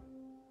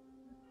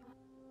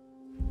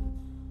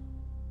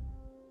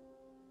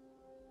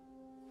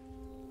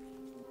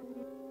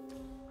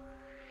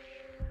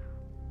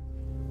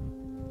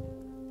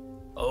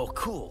 Oh,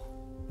 cool.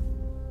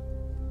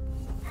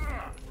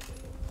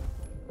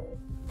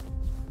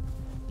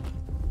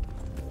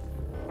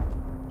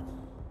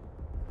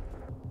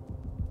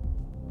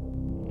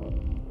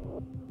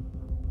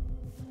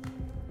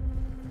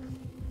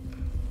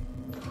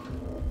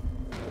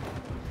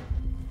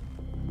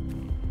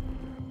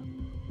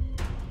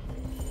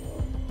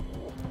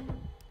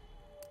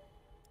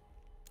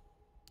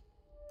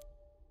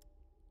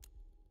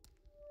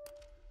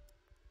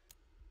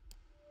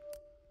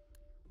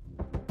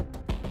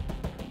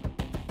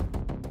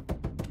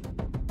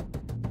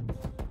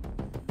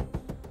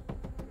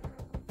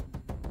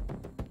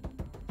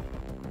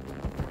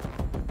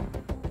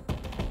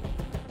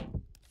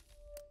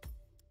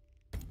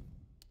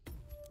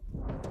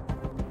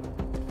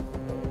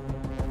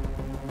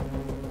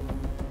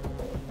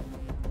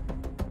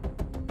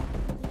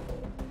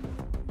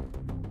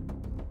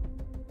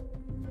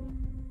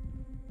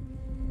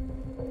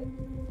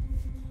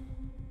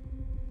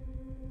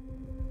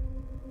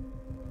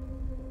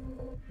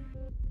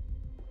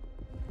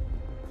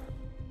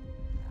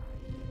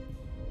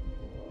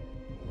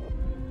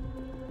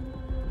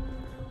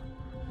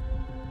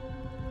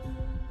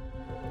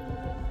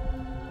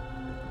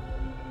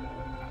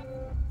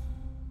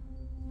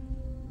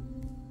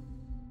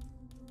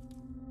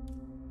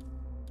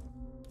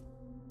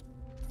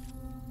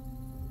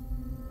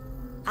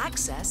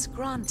 Access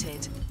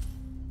granted.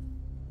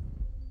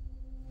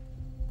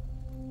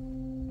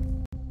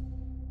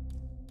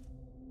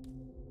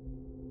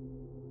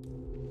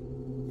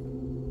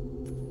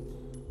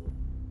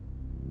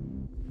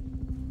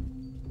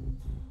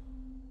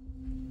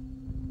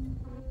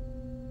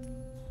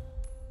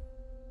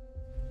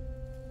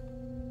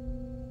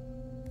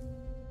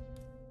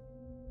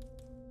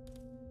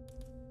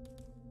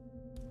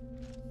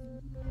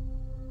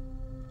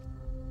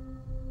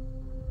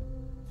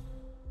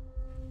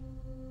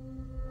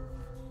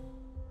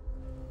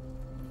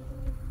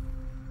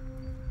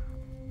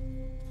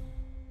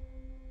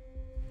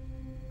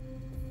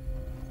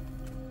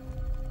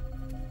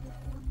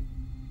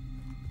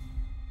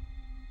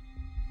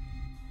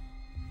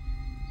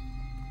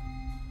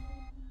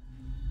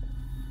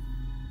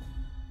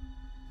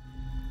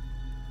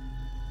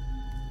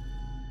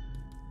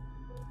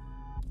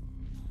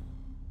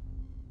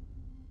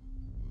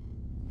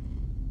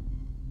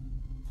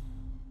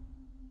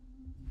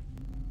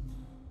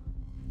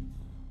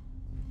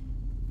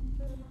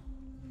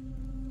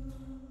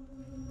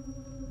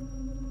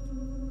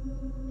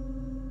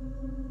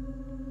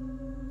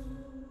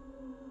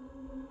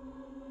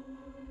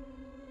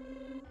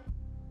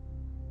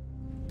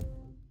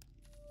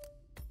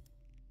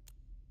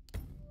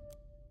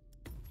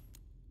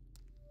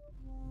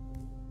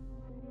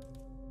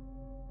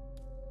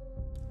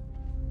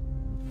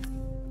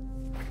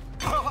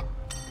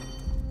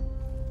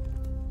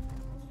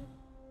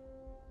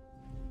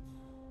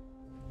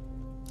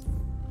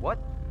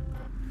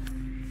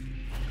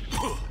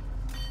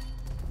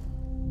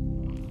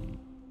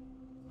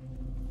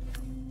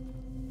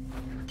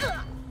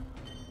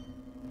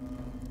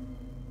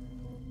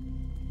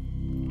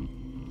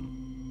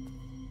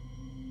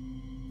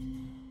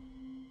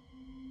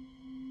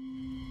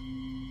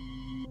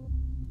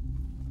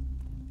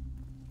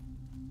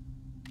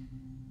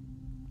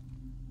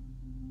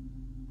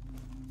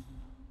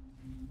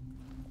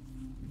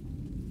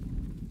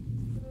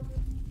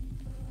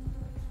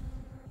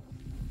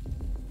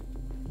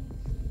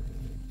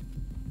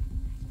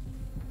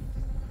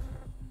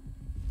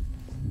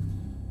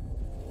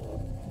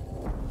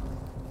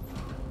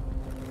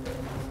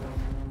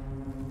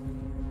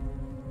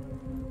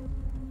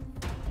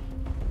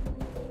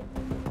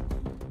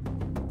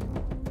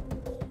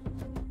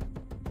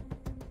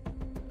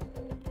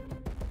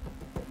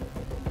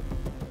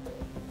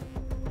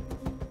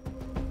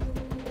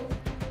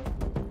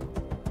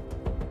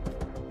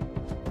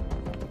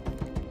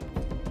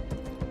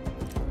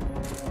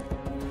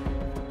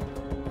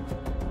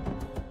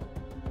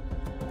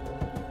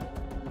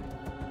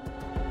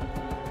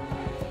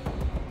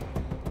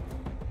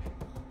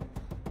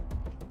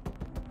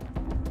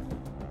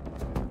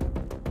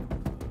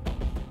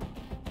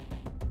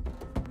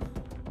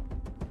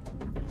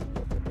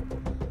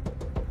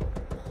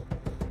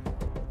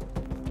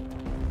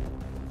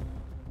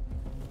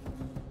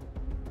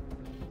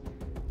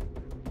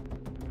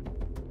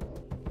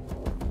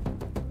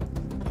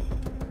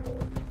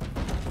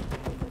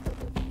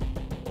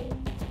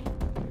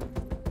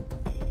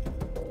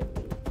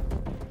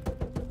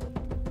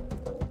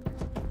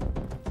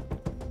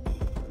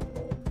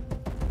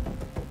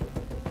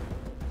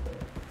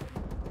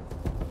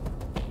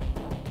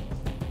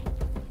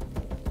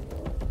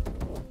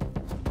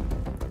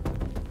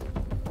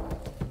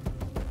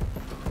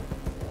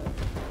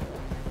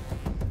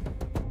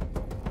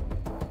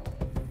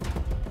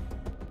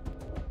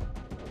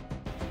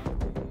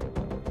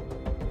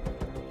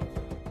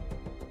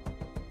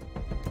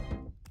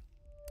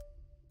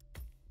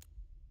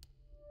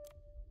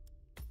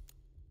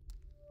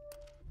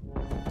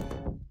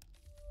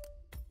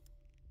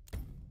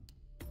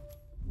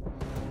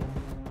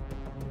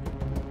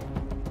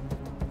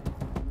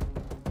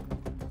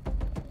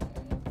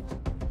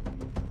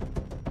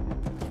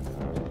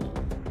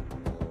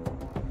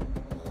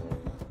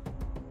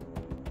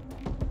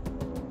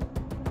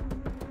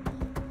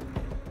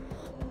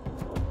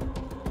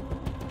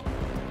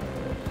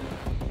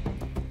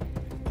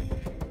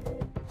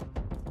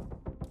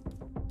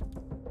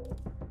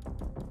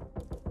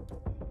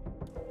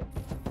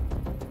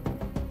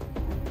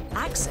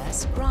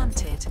 Access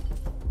granted.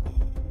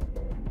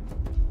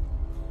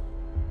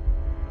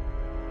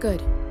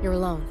 Good, you're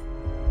alone.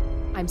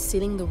 I'm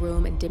sealing the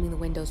room and dimming the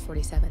windows,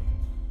 47.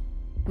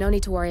 No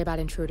need to worry about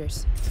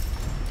intruders.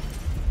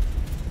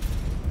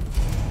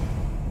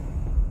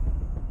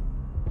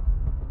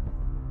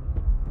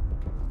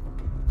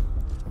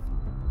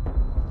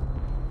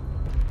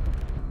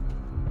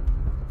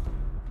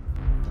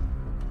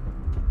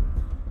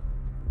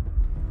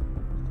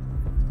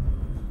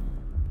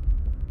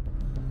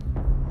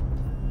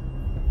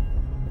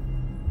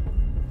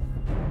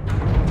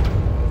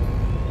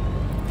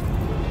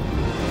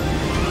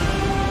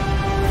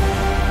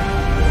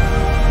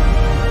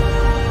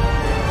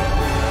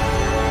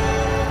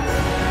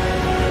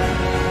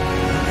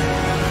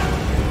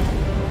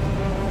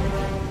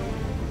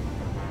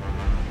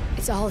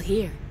 It's all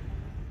here.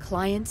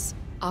 Clients,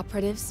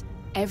 operatives,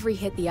 every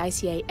hit the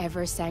ICA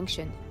ever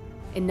sanctioned.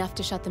 Enough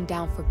to shut them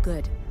down for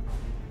good.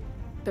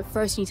 But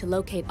first you need to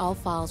locate all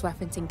files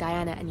referencing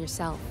Diana and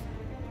yourself.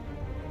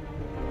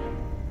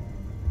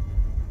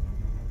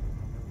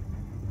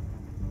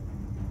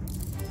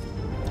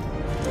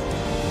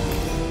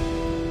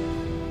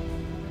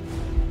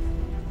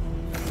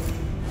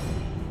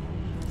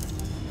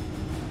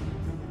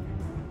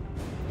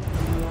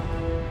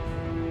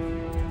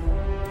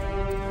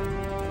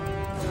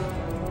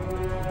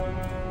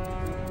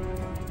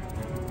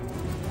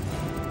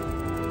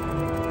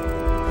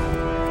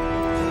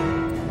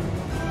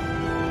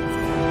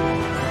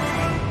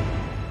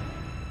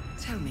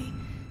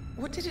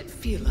 What did it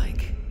feel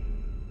like?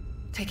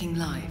 Taking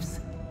lives?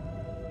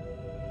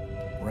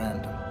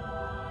 Random.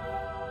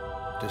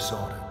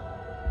 Disorder.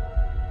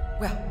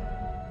 Well,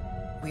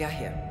 we are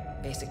here.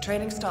 Basic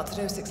training starts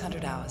at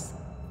 0600 hours.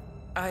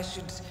 I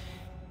should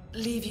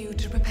leave you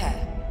to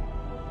prepare.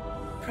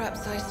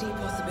 Perhaps I see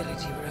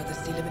possibility where others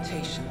see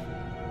limitation.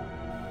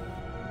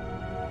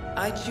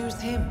 I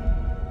choose him.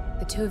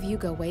 The two of you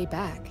go way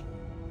back.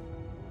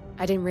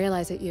 I didn't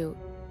realize that you...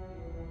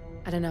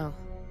 I don't know.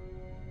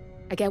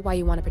 I get why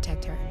you want to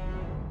protect her.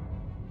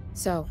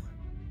 So,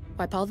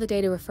 wipe all the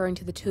data referring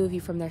to the two of you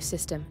from their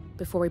system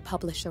before we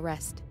publish the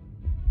rest.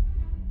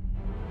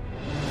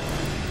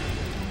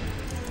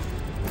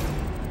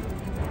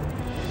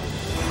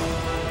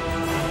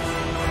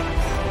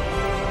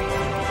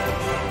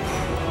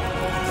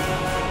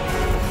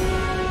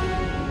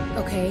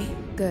 Okay,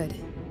 good.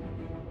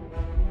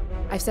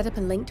 I've set up a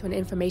link to an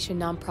information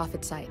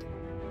nonprofit site.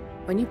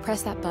 When you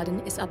press that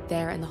button, it's up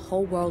there and the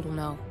whole world will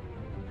know.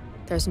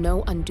 There's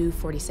no undo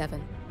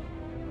 47.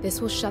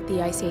 This will shut the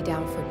ICA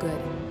down for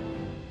good.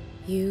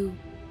 You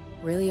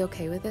really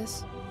okay with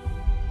this?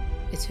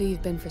 It's who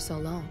you've been for so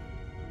long.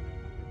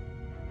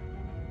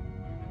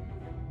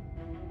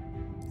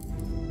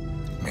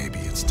 Maybe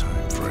it's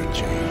time for a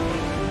change.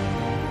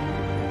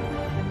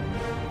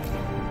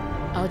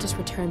 I'll just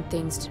return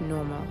things to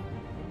normal.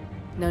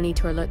 No need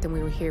to alert them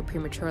we were here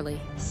prematurely.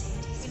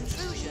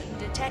 Intrusion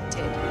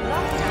detected.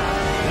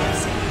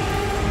 Lockdown.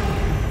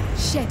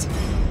 Shit!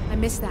 I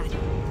missed that.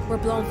 We're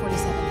blown,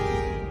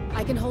 47.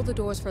 I can hold the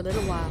doors for a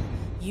little while.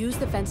 Use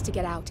the vents to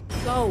get out.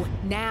 Go,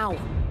 now!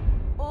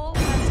 All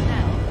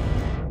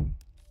personnel.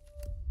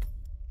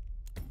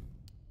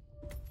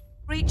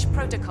 Breach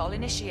protocol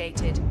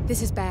initiated.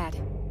 This is bad.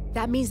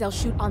 That means they'll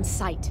shoot on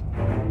sight.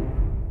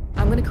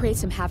 I'm gonna create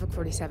some havoc,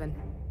 47.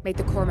 Make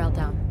the core melt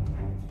down.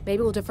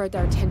 Maybe we'll divert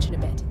their attention a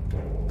bit.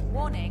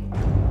 Warning,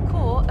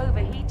 core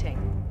overheating.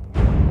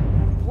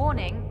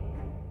 Warning,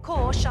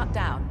 core shut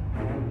down.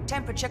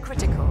 Temperature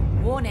critical.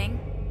 Warning,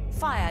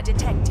 fire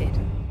detected.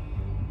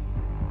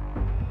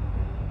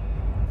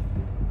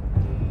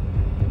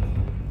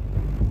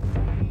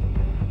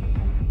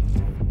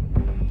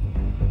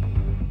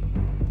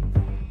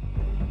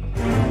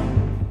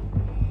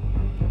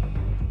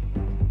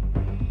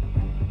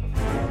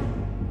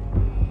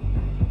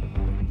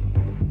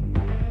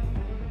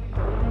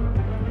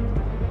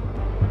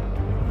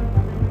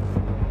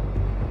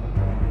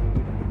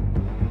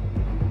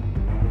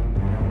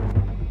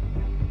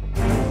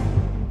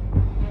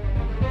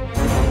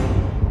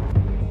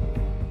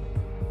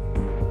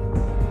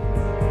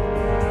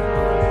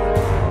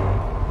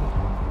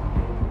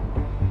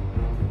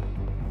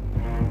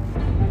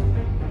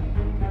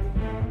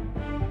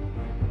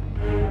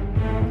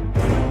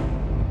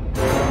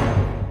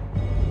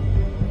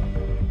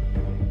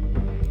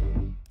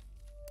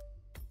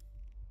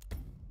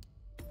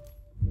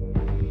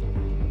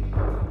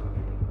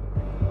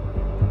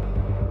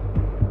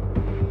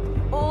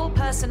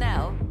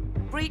 Personnel,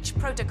 breach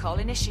protocol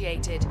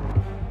initiated.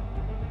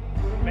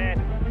 Man,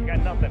 you got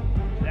nothing.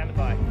 Stand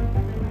by.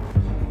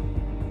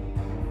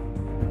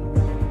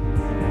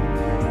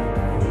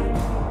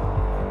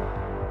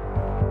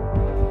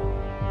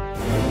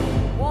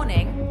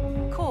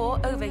 Warning, core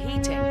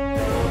overheating.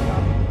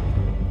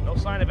 No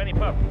sign of any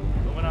pup.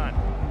 Moving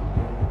on.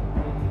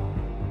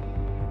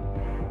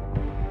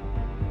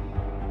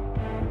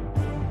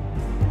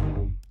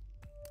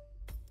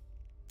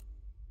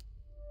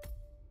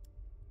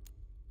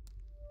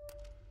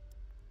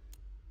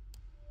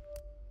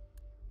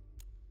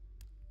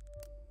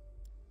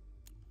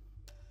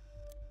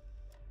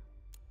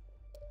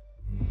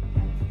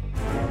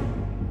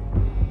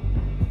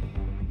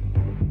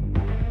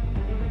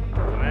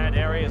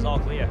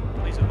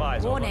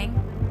 guys. Warning.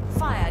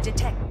 Fire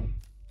detected.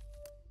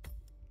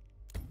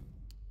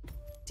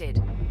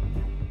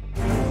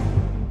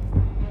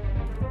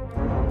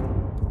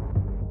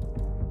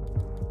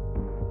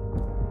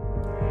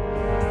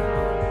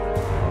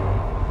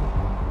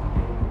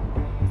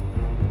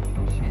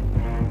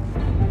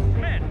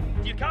 Command,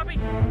 do you copy?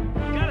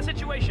 We got a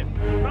situation.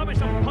 Probably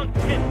some punk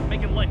kid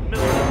making life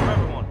miserable for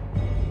everyone.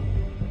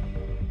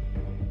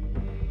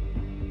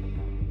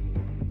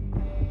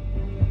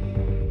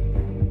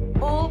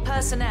 All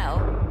personnel.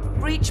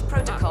 Breach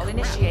protocol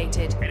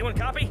initiated. Anyone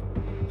copy?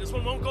 This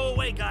one won't go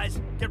away, guys.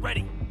 Get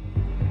ready.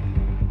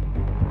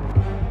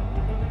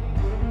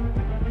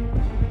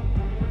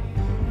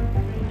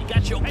 You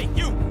got your... Hey,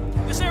 you!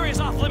 This area's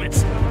off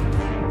limits!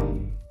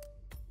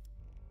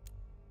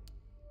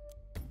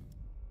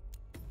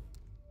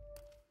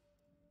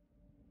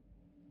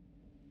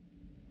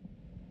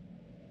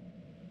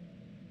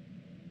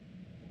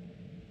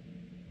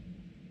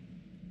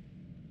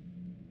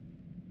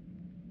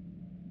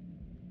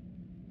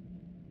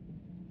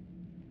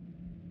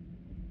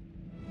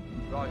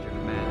 Roger,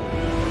 Command.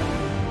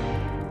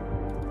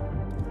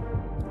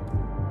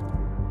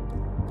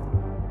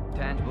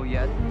 Tangible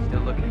yet? Still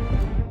looking.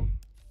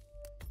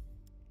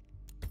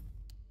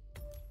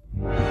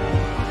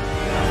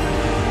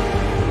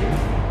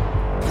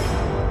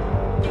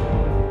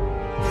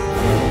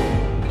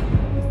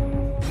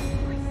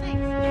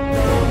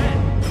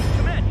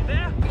 Command, you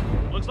there?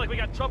 Looks like we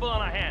got trouble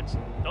on our hands.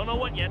 Don't know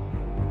what yet.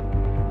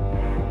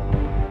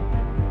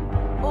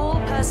 All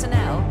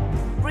personnel.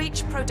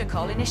 Breach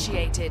protocol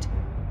initiated.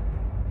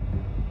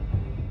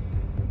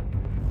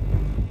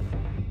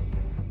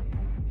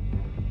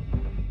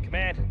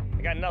 Command,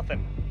 I got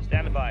nothing.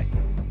 Standing by.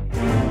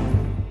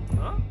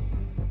 Huh?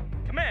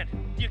 Command,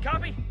 do you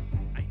copy?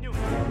 I knew it.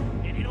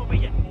 It ain't over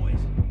yet, boys.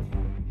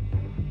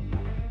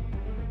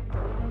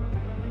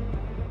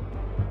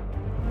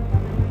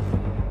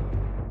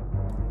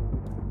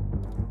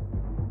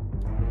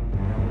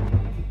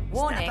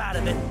 Warning. Snap out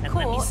of it and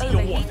let me Core see your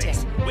war overheating.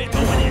 face. We're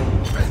going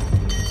in.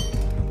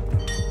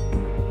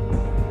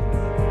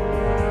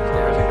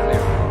 Stairs are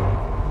clear.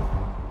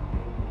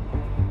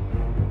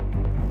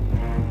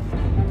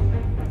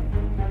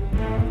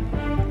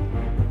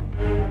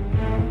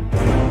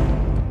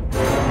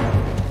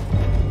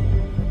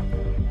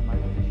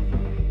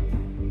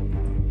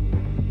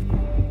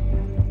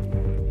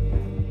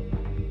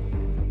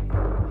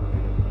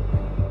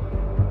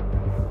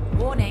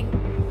 Warning.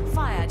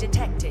 Fire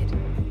detected.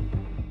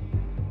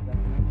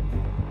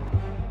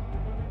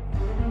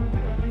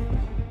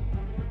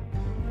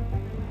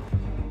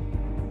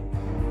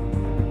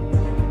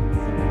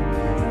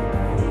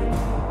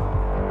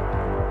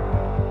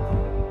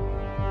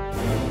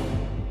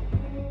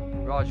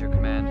 Roger,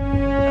 Command.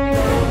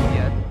 Nothing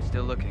yet.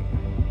 Still looking.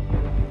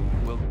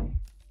 Will...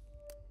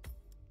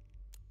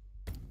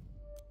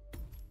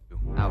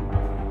 Out.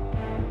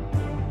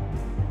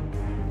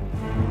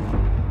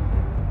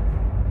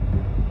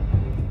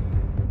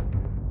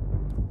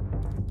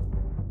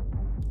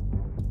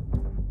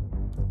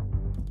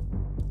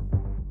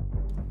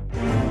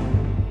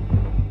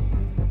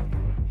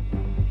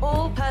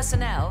 All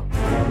personnel.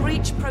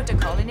 Breach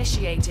protocol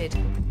initiated.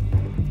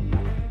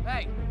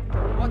 Hey,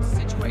 what's the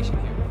situation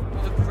here?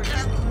 You look pretty...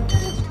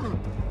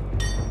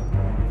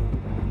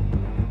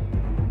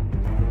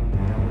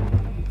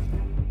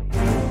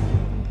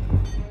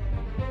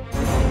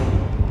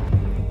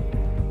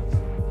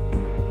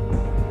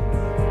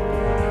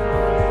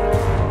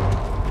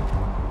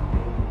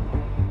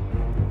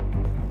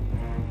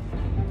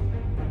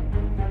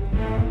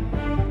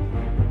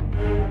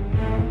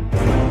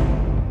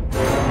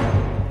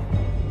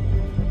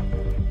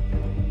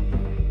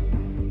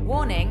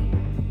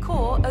 Warning.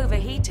 Core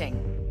overheating.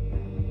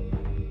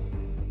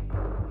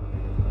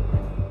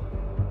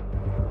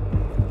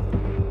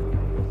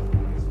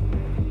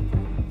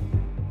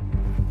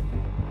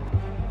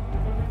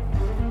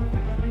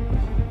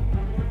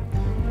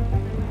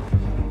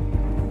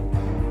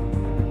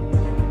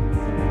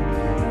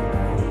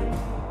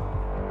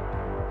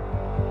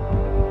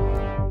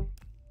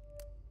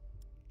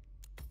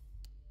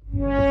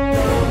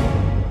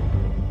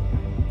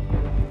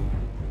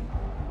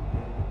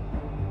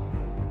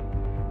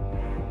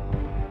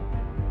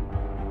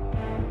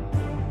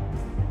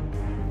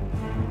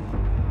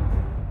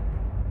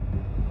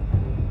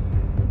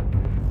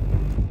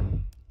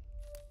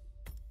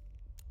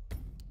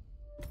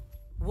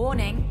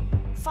 Warning.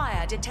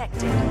 Fire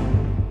detected.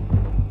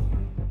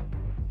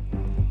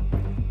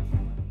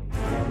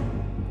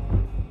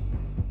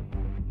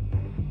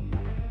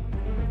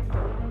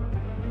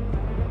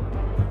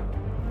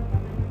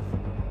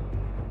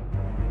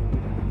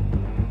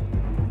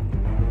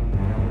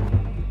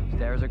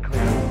 Stairs are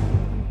clear.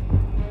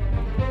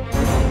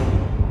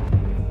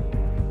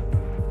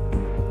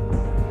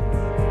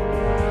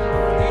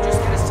 You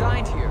just get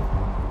assigned here.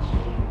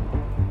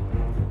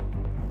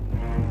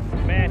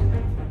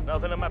 Command,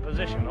 nothing in my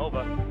position.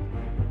 Over.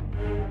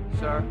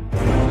 Sir?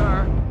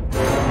 Sir?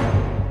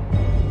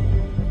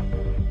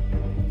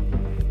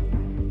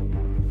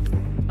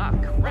 Ah,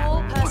 crap.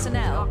 All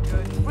personnel.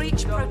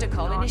 Breach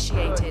protocol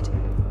initiated.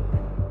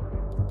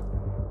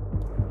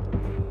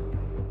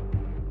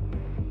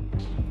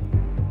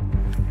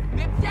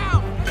 Get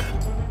down!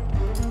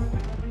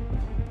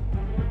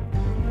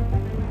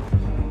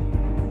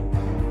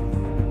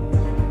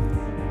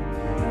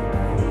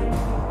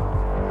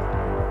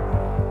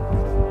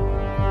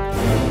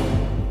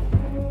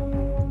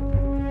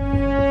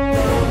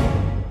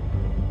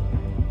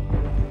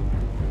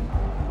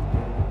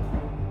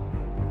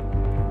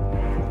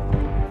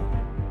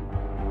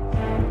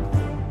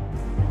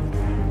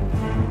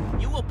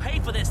 You will pay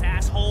for this,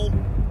 asshole.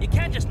 You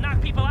can't just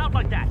knock people out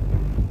like that.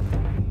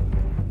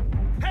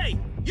 Hey,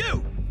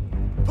 you!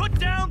 Put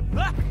down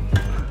the...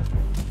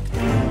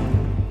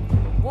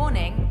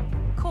 Warning,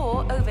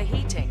 core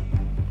overheating.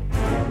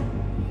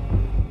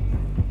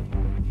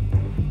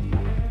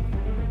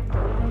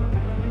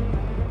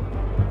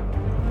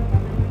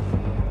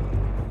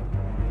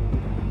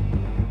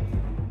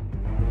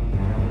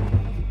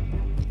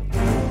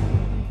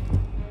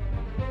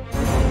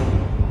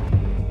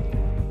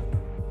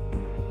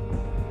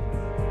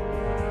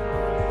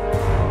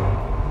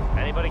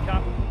 Anybody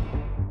copy?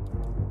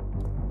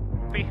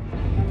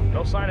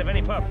 No sign of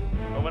any pup.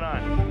 Moving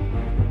on.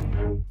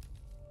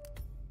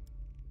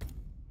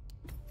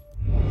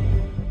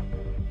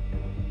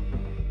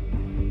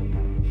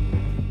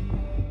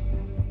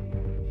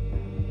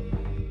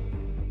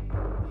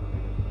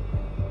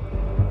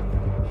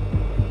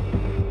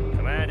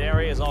 Command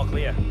area is all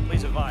clear.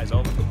 Please advise,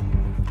 over.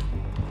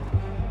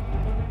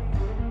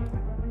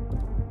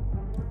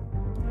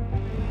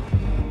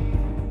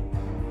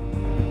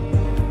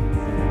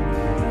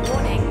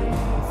 Warning,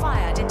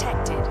 fire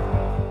detected.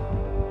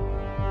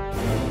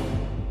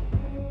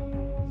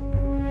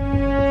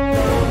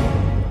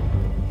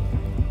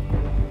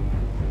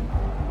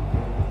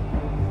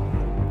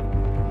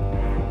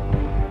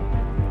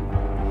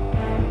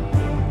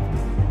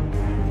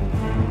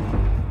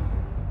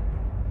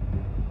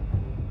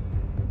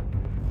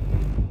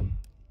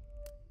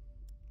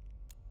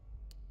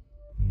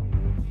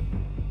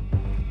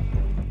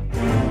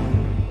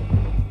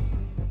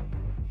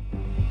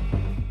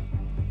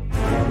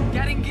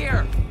 Getting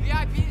gear!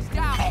 VIP is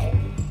down!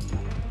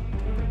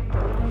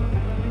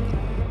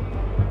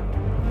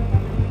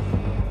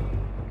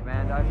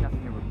 Command, I have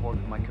nothing to report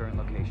with my current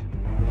location.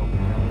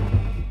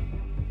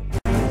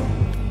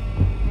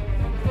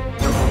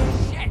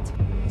 Shit!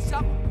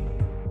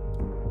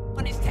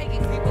 Someone is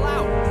taking people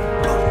out!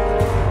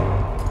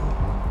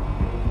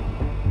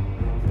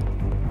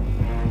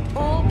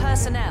 All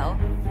personnel,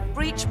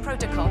 breach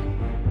protocol.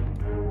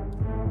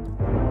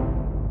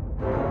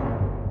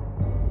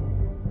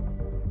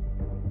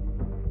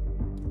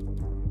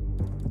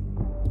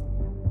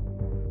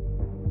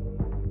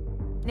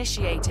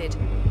 Initiated.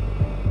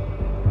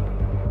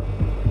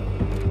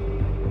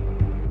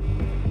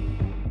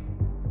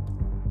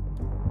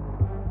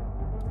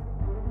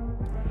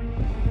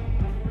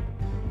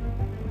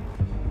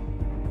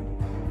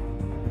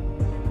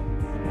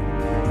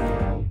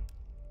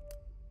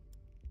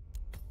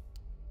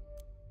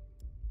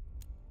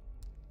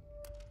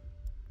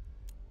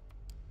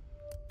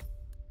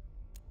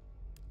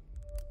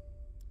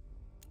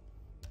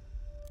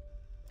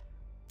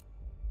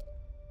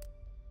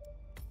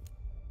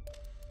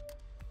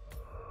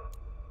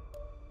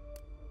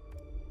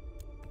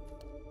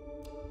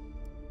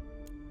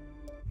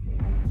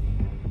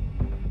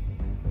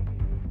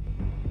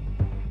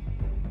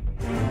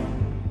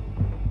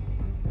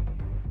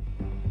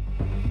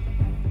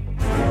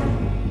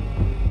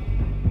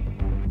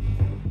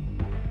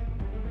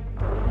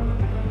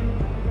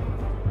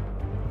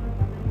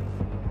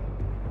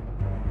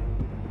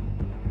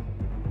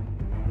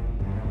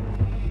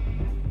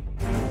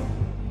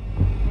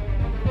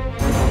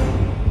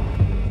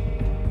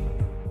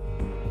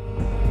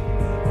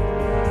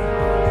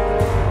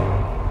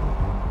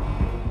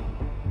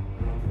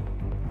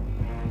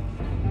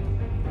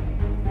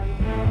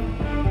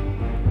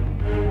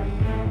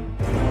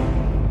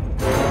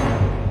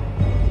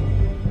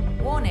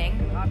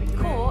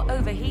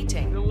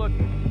 Overheating. Still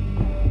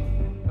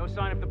looking. No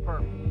sign of the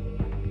perp.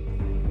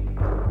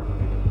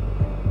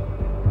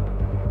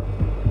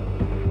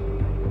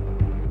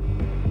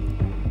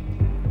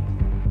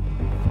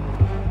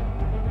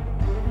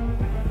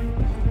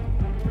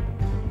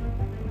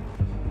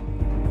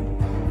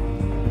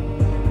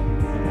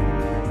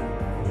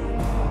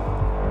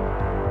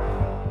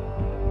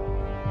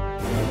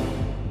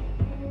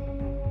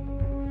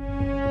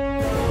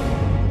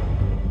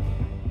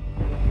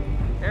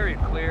 Area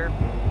clear.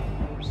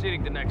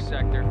 Proceeding to next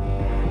sector.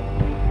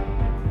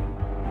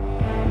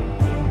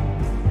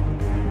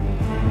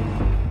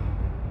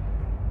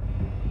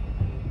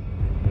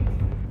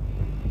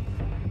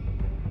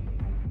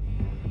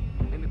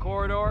 In the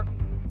corridor,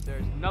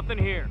 there's nothing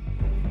here.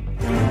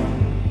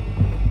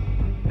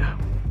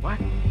 What?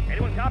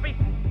 Anyone copy?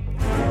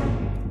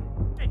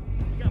 Hey,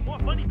 we got more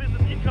funny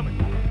business incoming.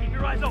 Keep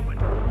your eyes open.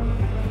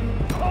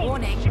 Oh,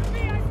 warning.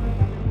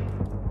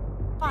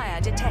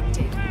 Fire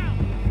detected.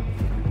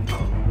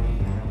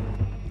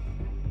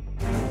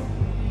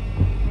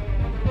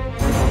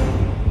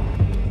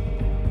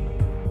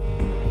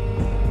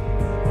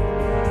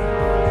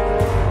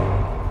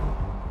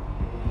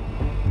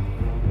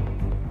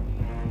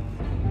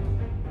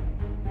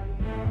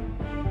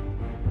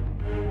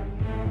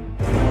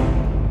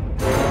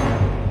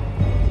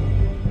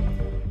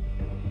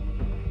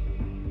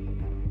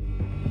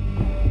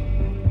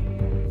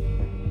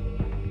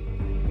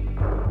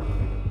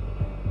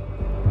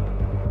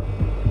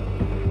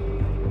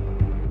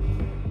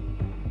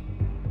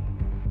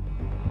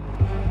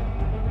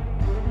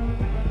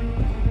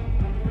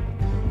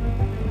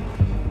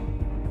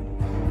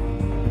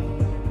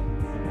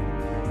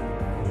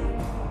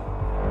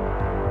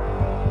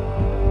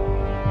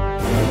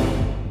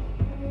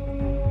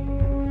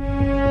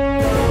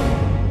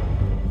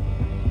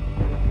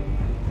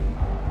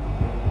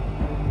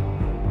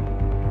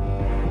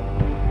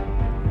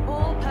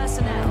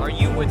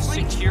 you with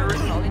Breach security?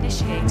 protocol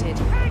initiated.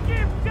 Take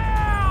him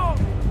down!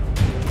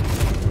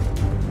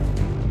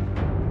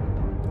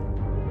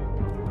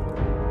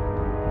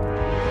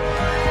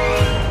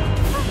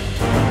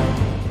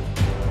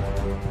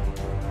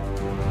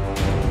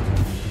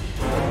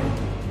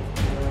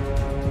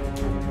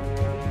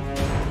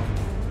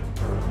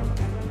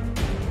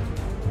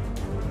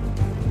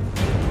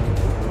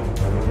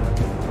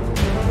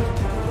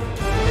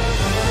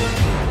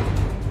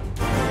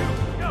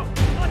 Yo,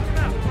 watch him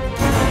out!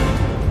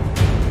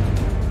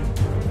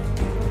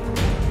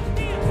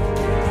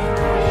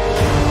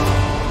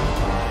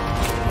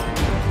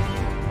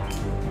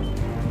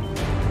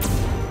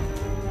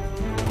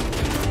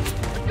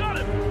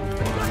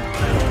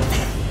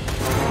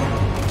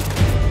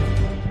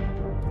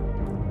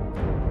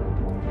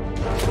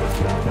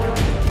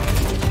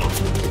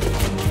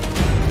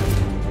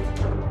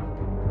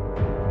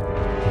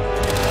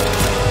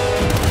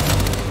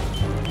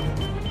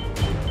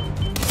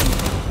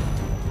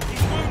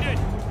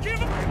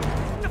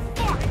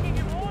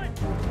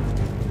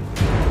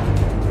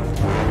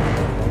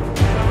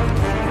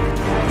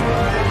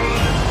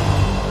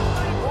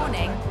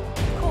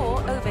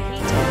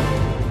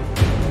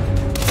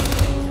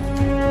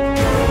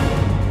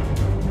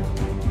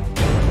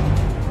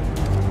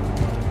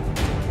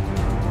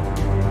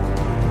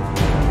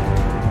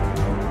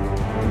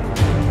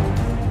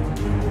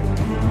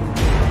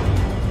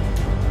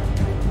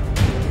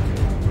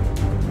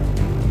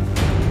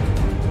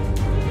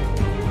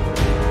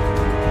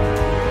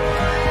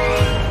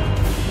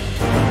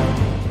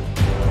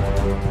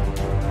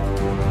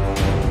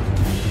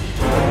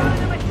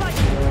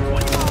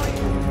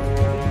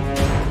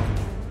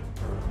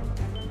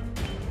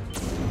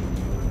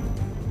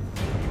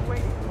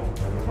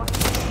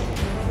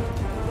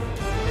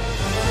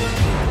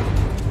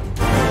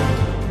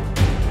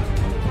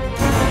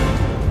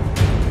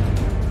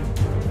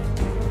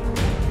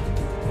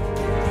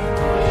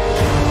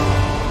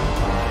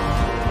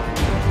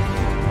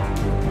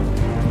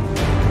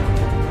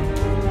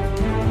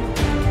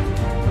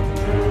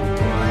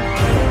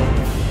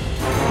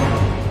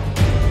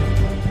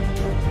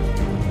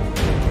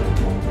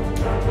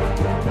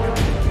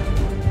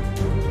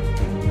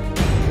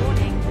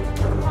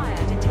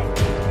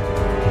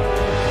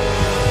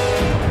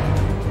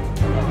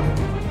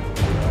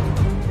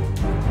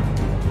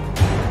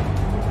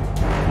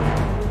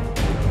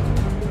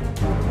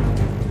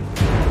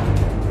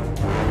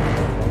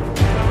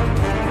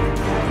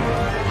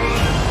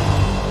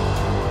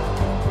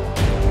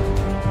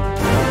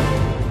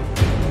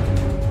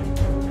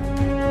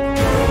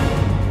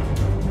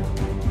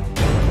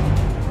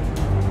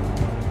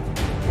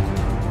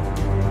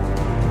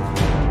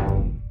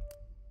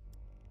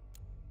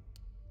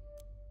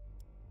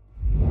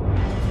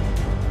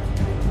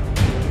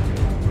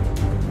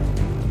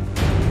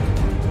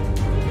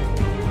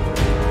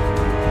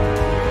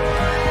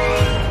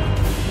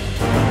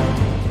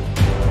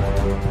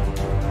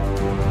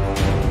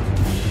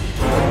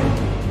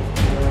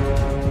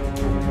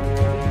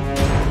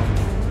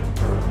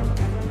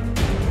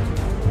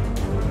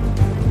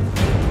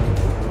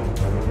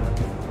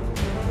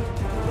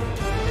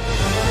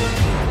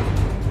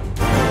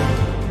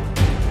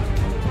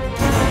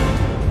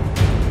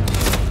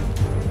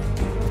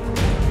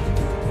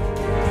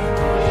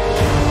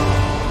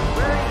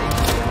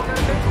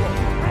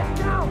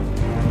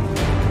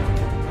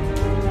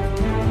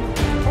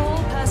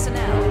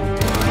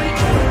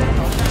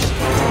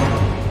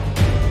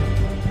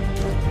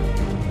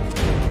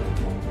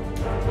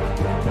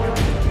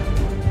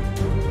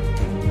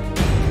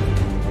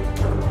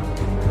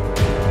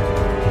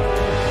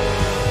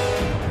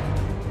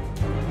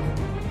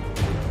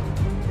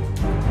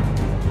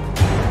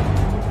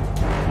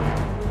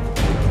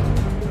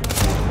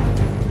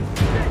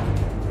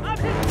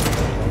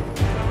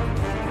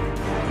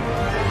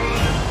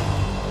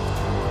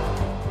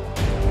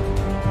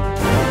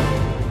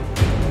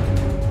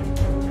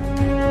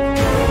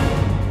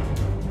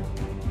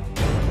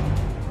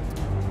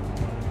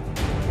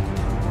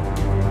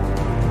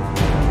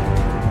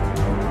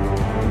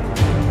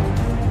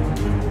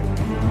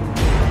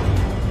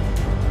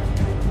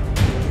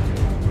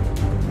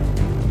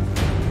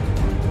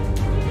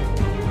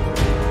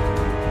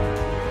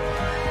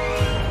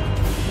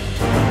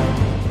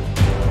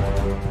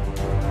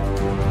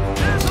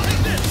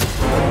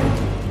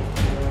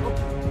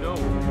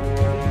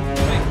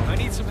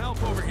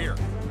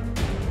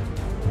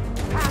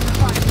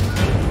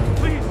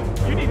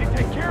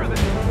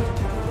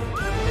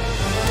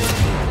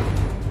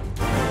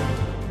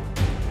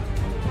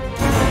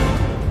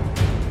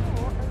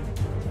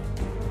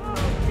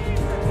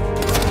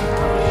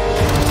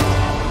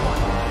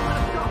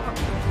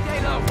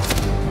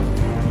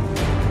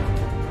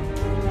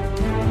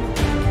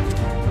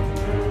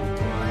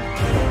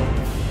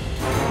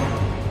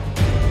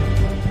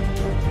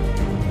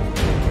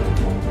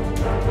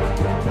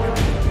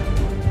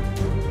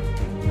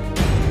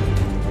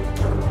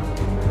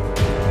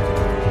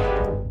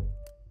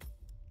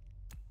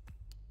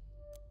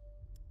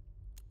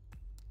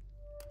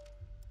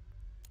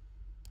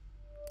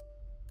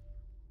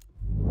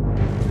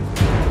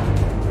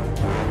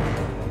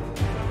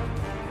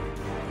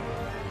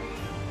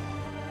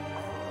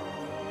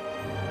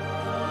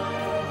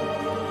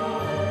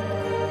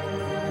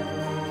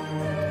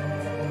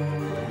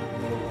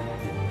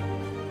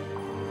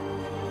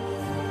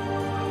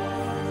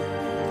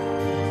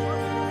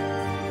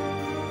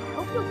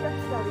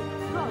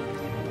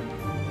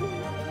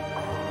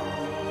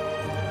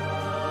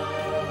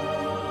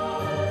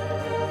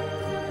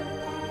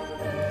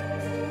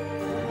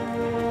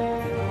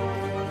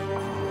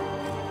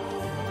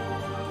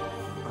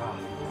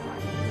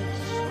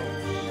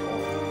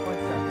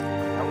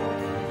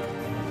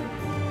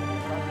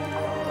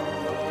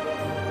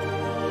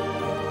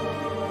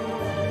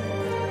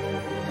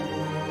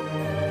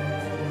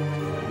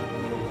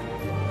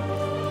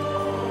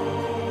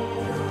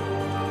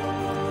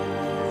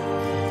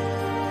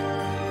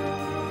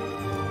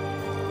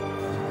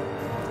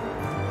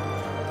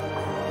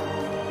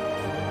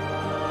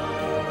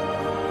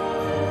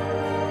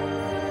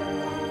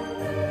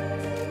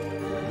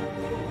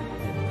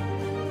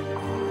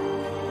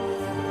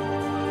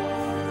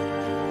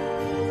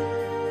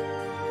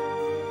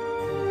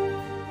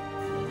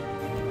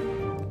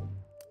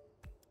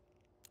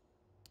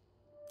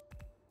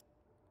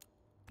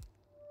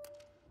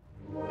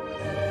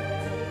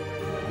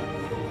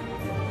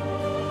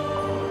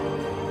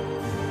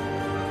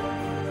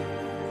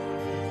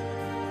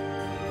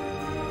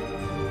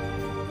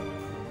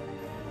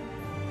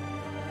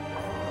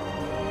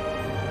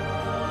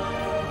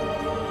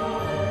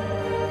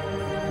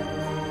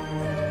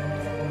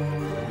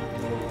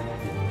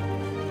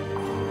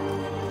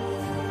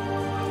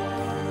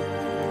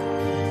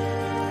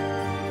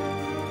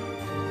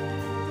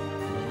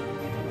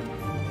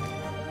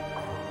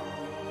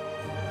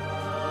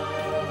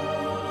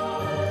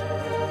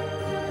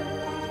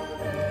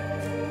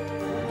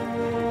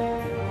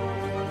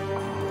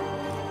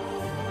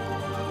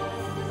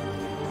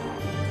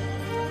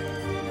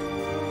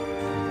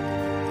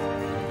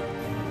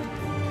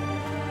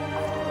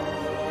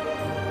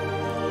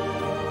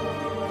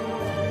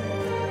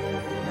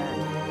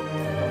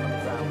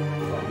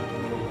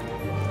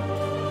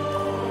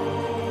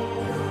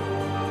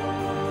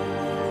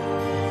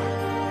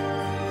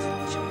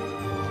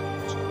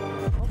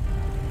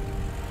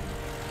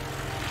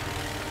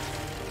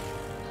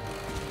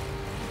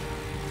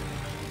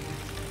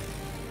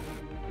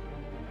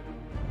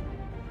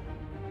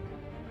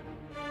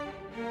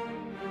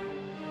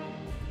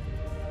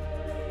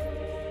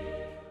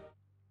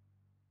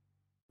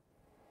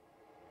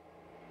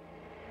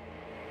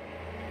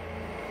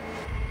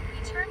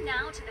 Turn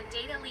now to the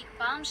data leak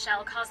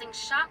bombshell causing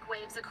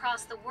shockwaves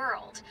across the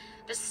world.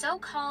 The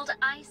so-called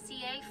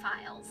ICA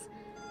files.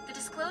 The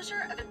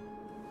disclosure of...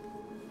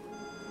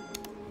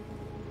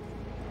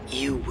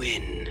 You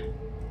win.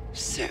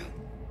 So,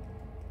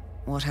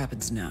 what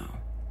happens now?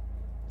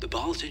 The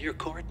ball's in your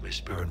court, Miss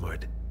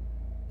Burnwood.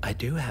 I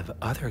do have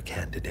other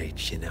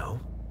candidates, you know.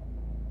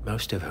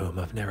 Most of whom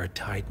have never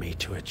tied me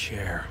to a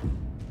chair.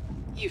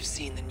 You've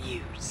seen the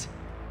news.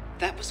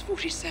 That was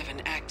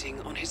 47 acting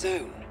on his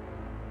own.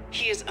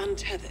 He is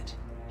untethered,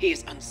 he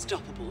is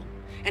unstoppable,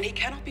 and he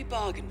cannot be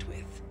bargained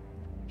with.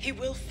 He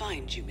will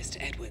find you, Mr.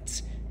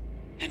 Edwards,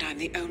 and I'm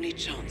the only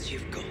chance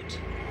you've got.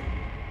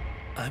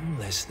 I'm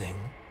listening.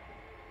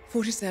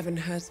 47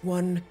 has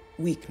one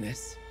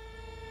weakness.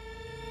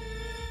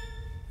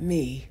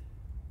 Me.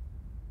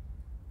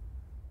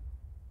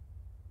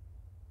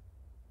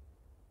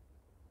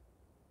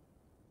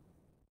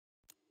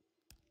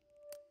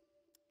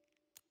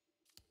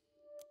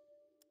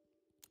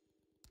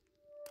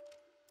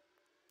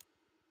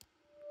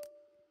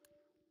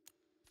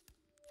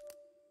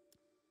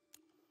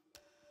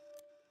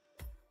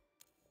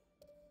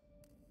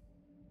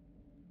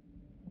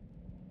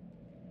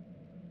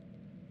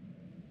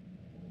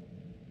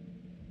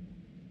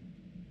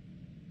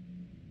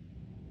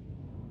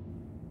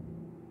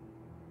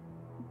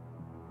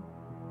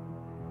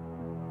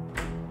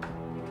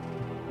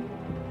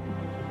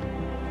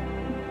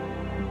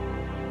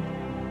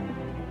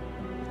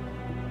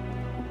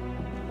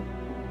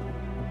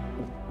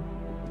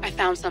 I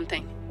found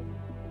something.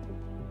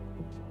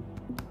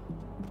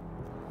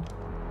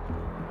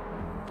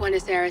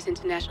 Buenos Aires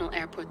International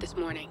Airport this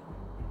morning.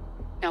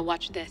 Now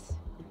watch this.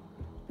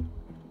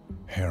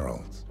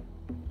 Heralds.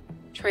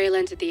 Trail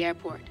ends at the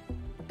airport,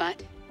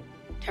 but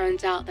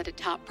turns out that a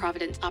top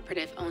Providence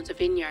operative owns a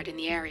vineyard in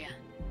the area.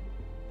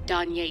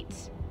 Don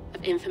Yates,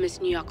 of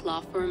infamous New York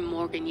law firm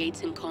Morgan,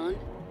 Yates & Cohn.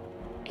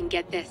 And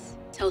get this,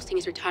 is hosting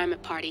his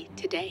retirement party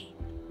today.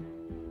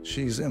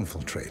 She's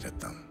infiltrated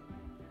them.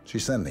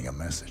 She's sending a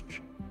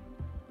message.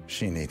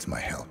 She needs my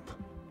help.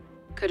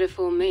 Could have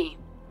fooled me.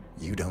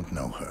 You don't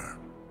know her.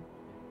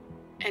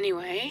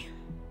 Anyway,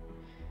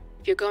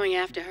 if you're going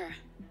after her,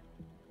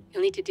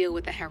 you'll need to deal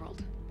with the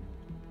Herald.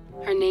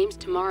 Her name's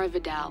Tamara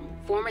Vidal,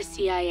 former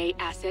CIA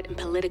asset and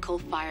political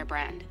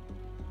firebrand.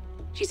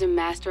 She's a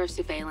master of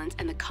surveillance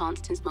and the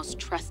Constant's most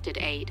trusted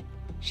aide.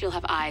 She'll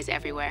have eyes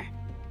everywhere.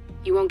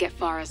 You won't get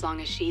far as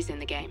long as she's in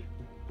the game.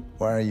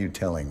 Why are you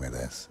telling me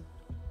this?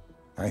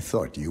 I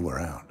thought you were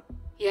out.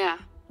 Yeah.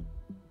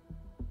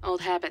 Old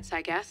habits,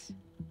 I guess.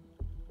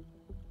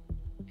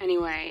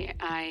 Anyway,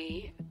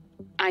 I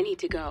need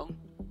to go.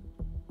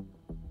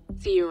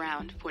 See you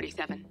around,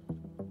 47.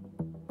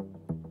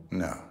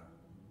 No,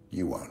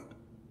 you won't.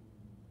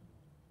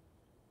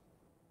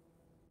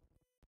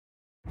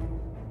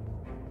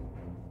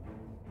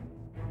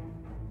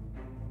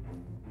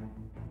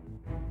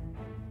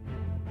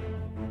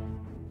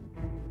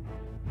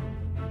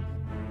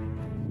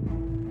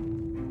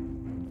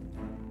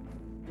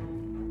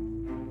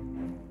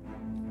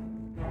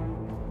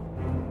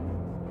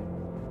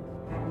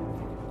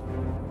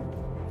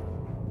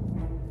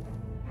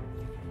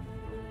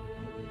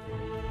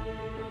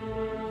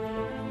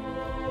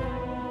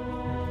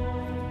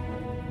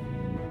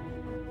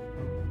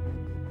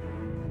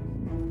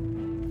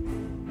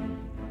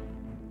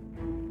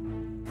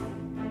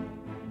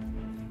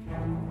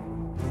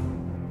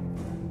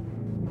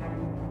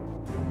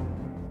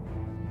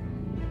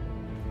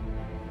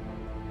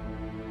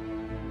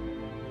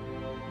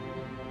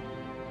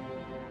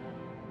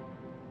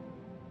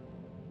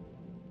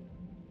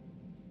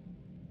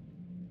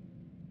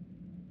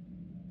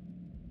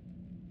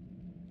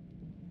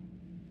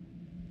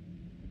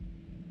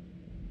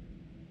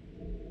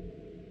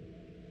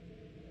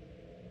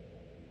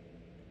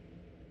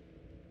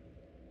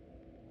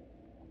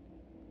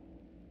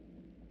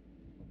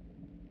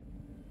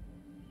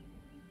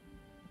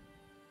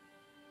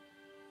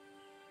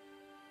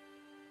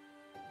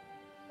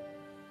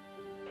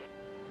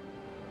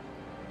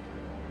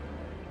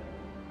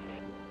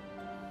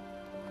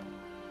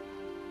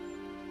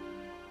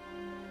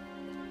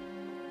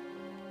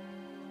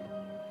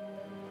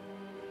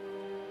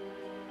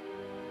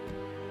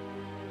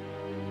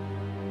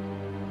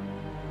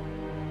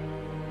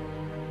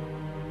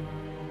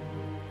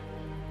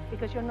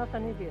 Because you're not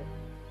an idiot.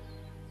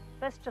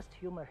 Let's just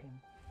humor him.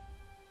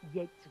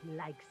 Yates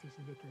likes his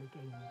little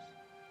games.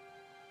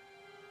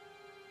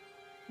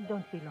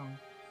 Don't be long.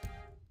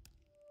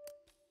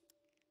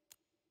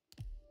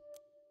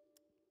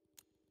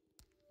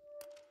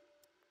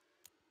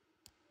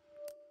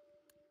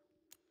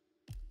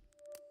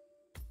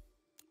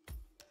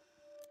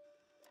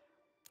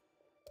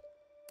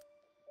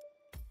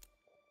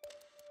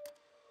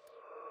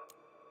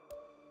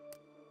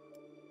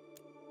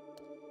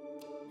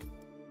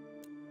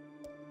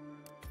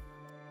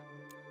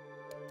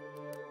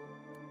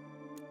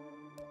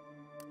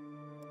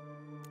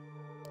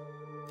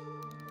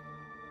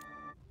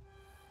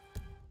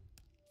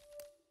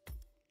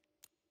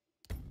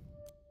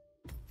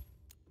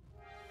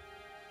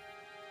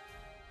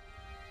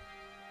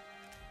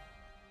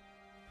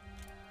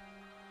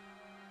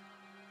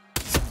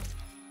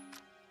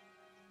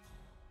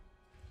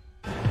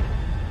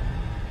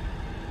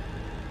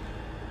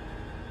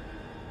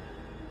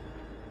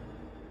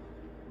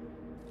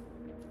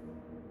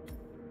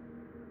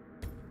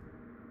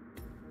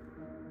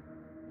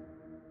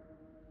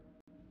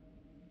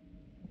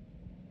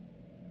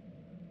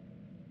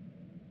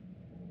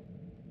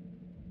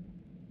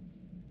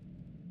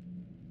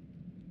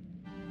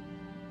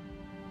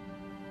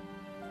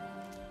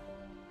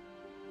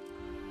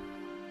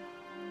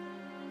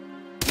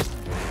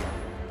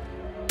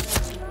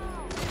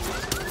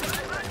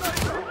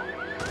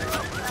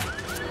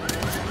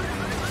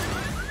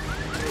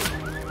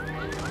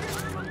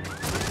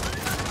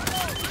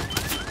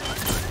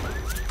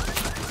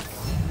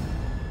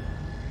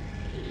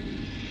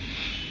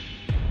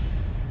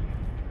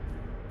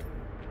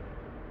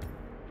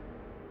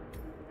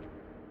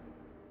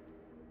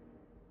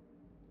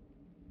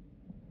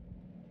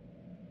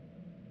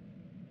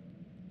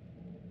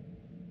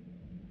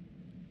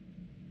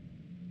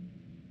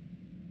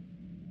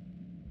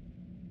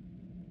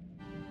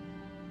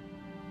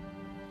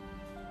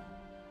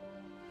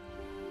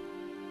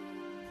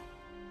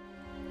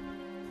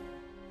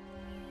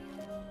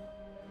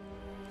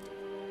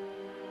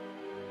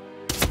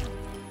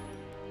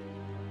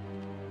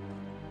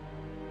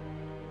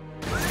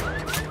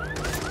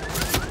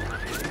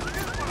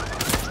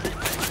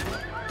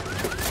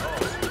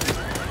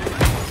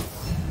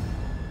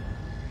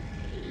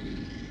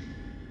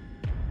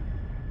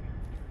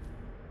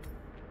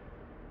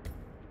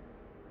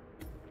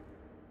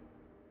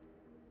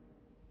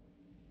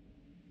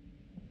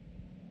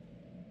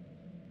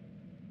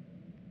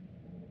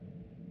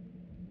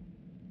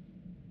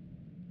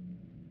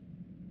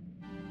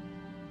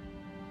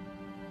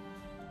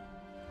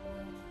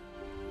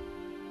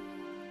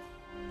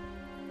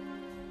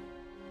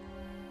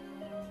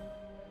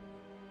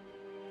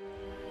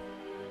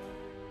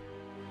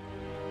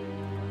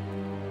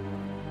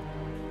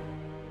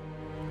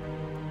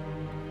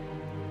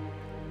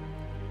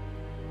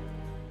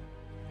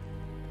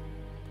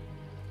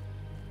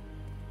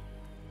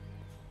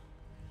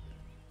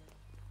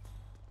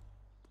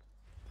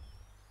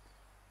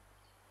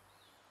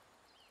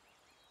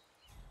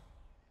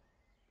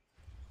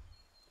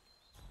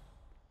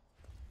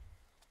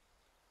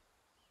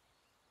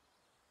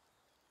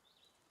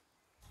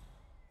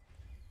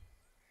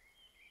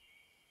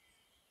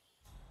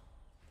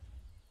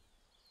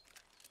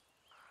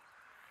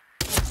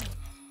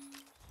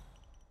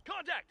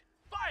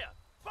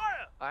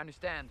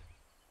 understand.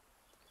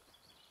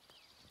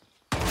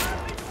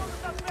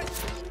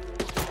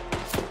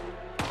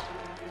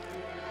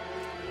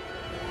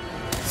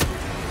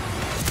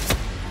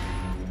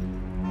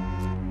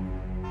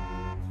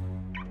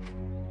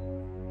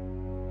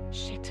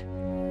 Shit.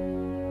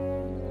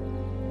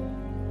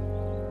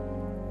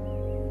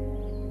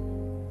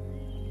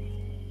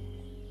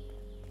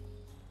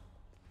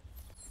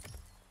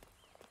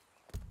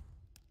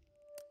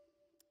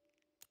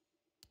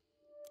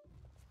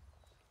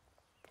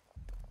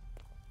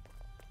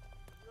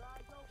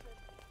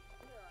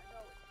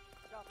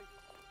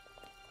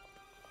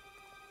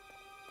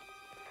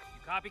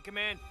 Copy,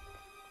 Command.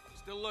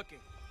 Still looking.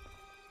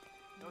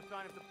 No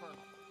sign of the perp.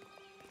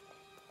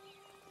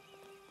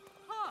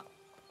 Huh?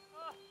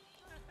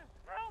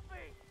 Help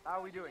me! How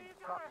are we doing?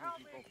 Talk to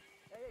me, people.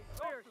 Hey,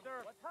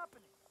 sir. What's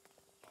happening?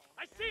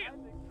 I see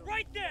him!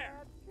 Right there!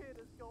 That kid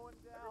is going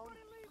down.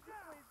 Please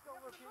go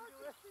look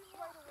into it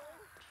right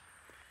away.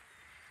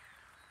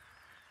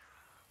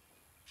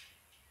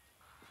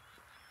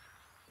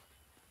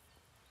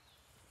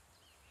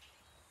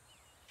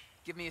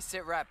 Give me a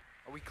sit rep.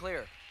 Are we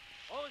clear?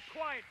 All is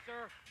quiet,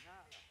 sir.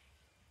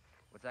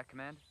 What's that,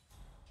 Command?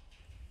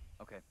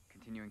 Okay,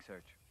 continuing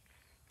search.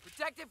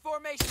 Protective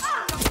formation!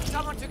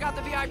 Someone took out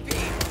the VIP! Eat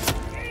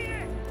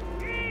it!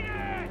 Eat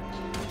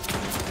it!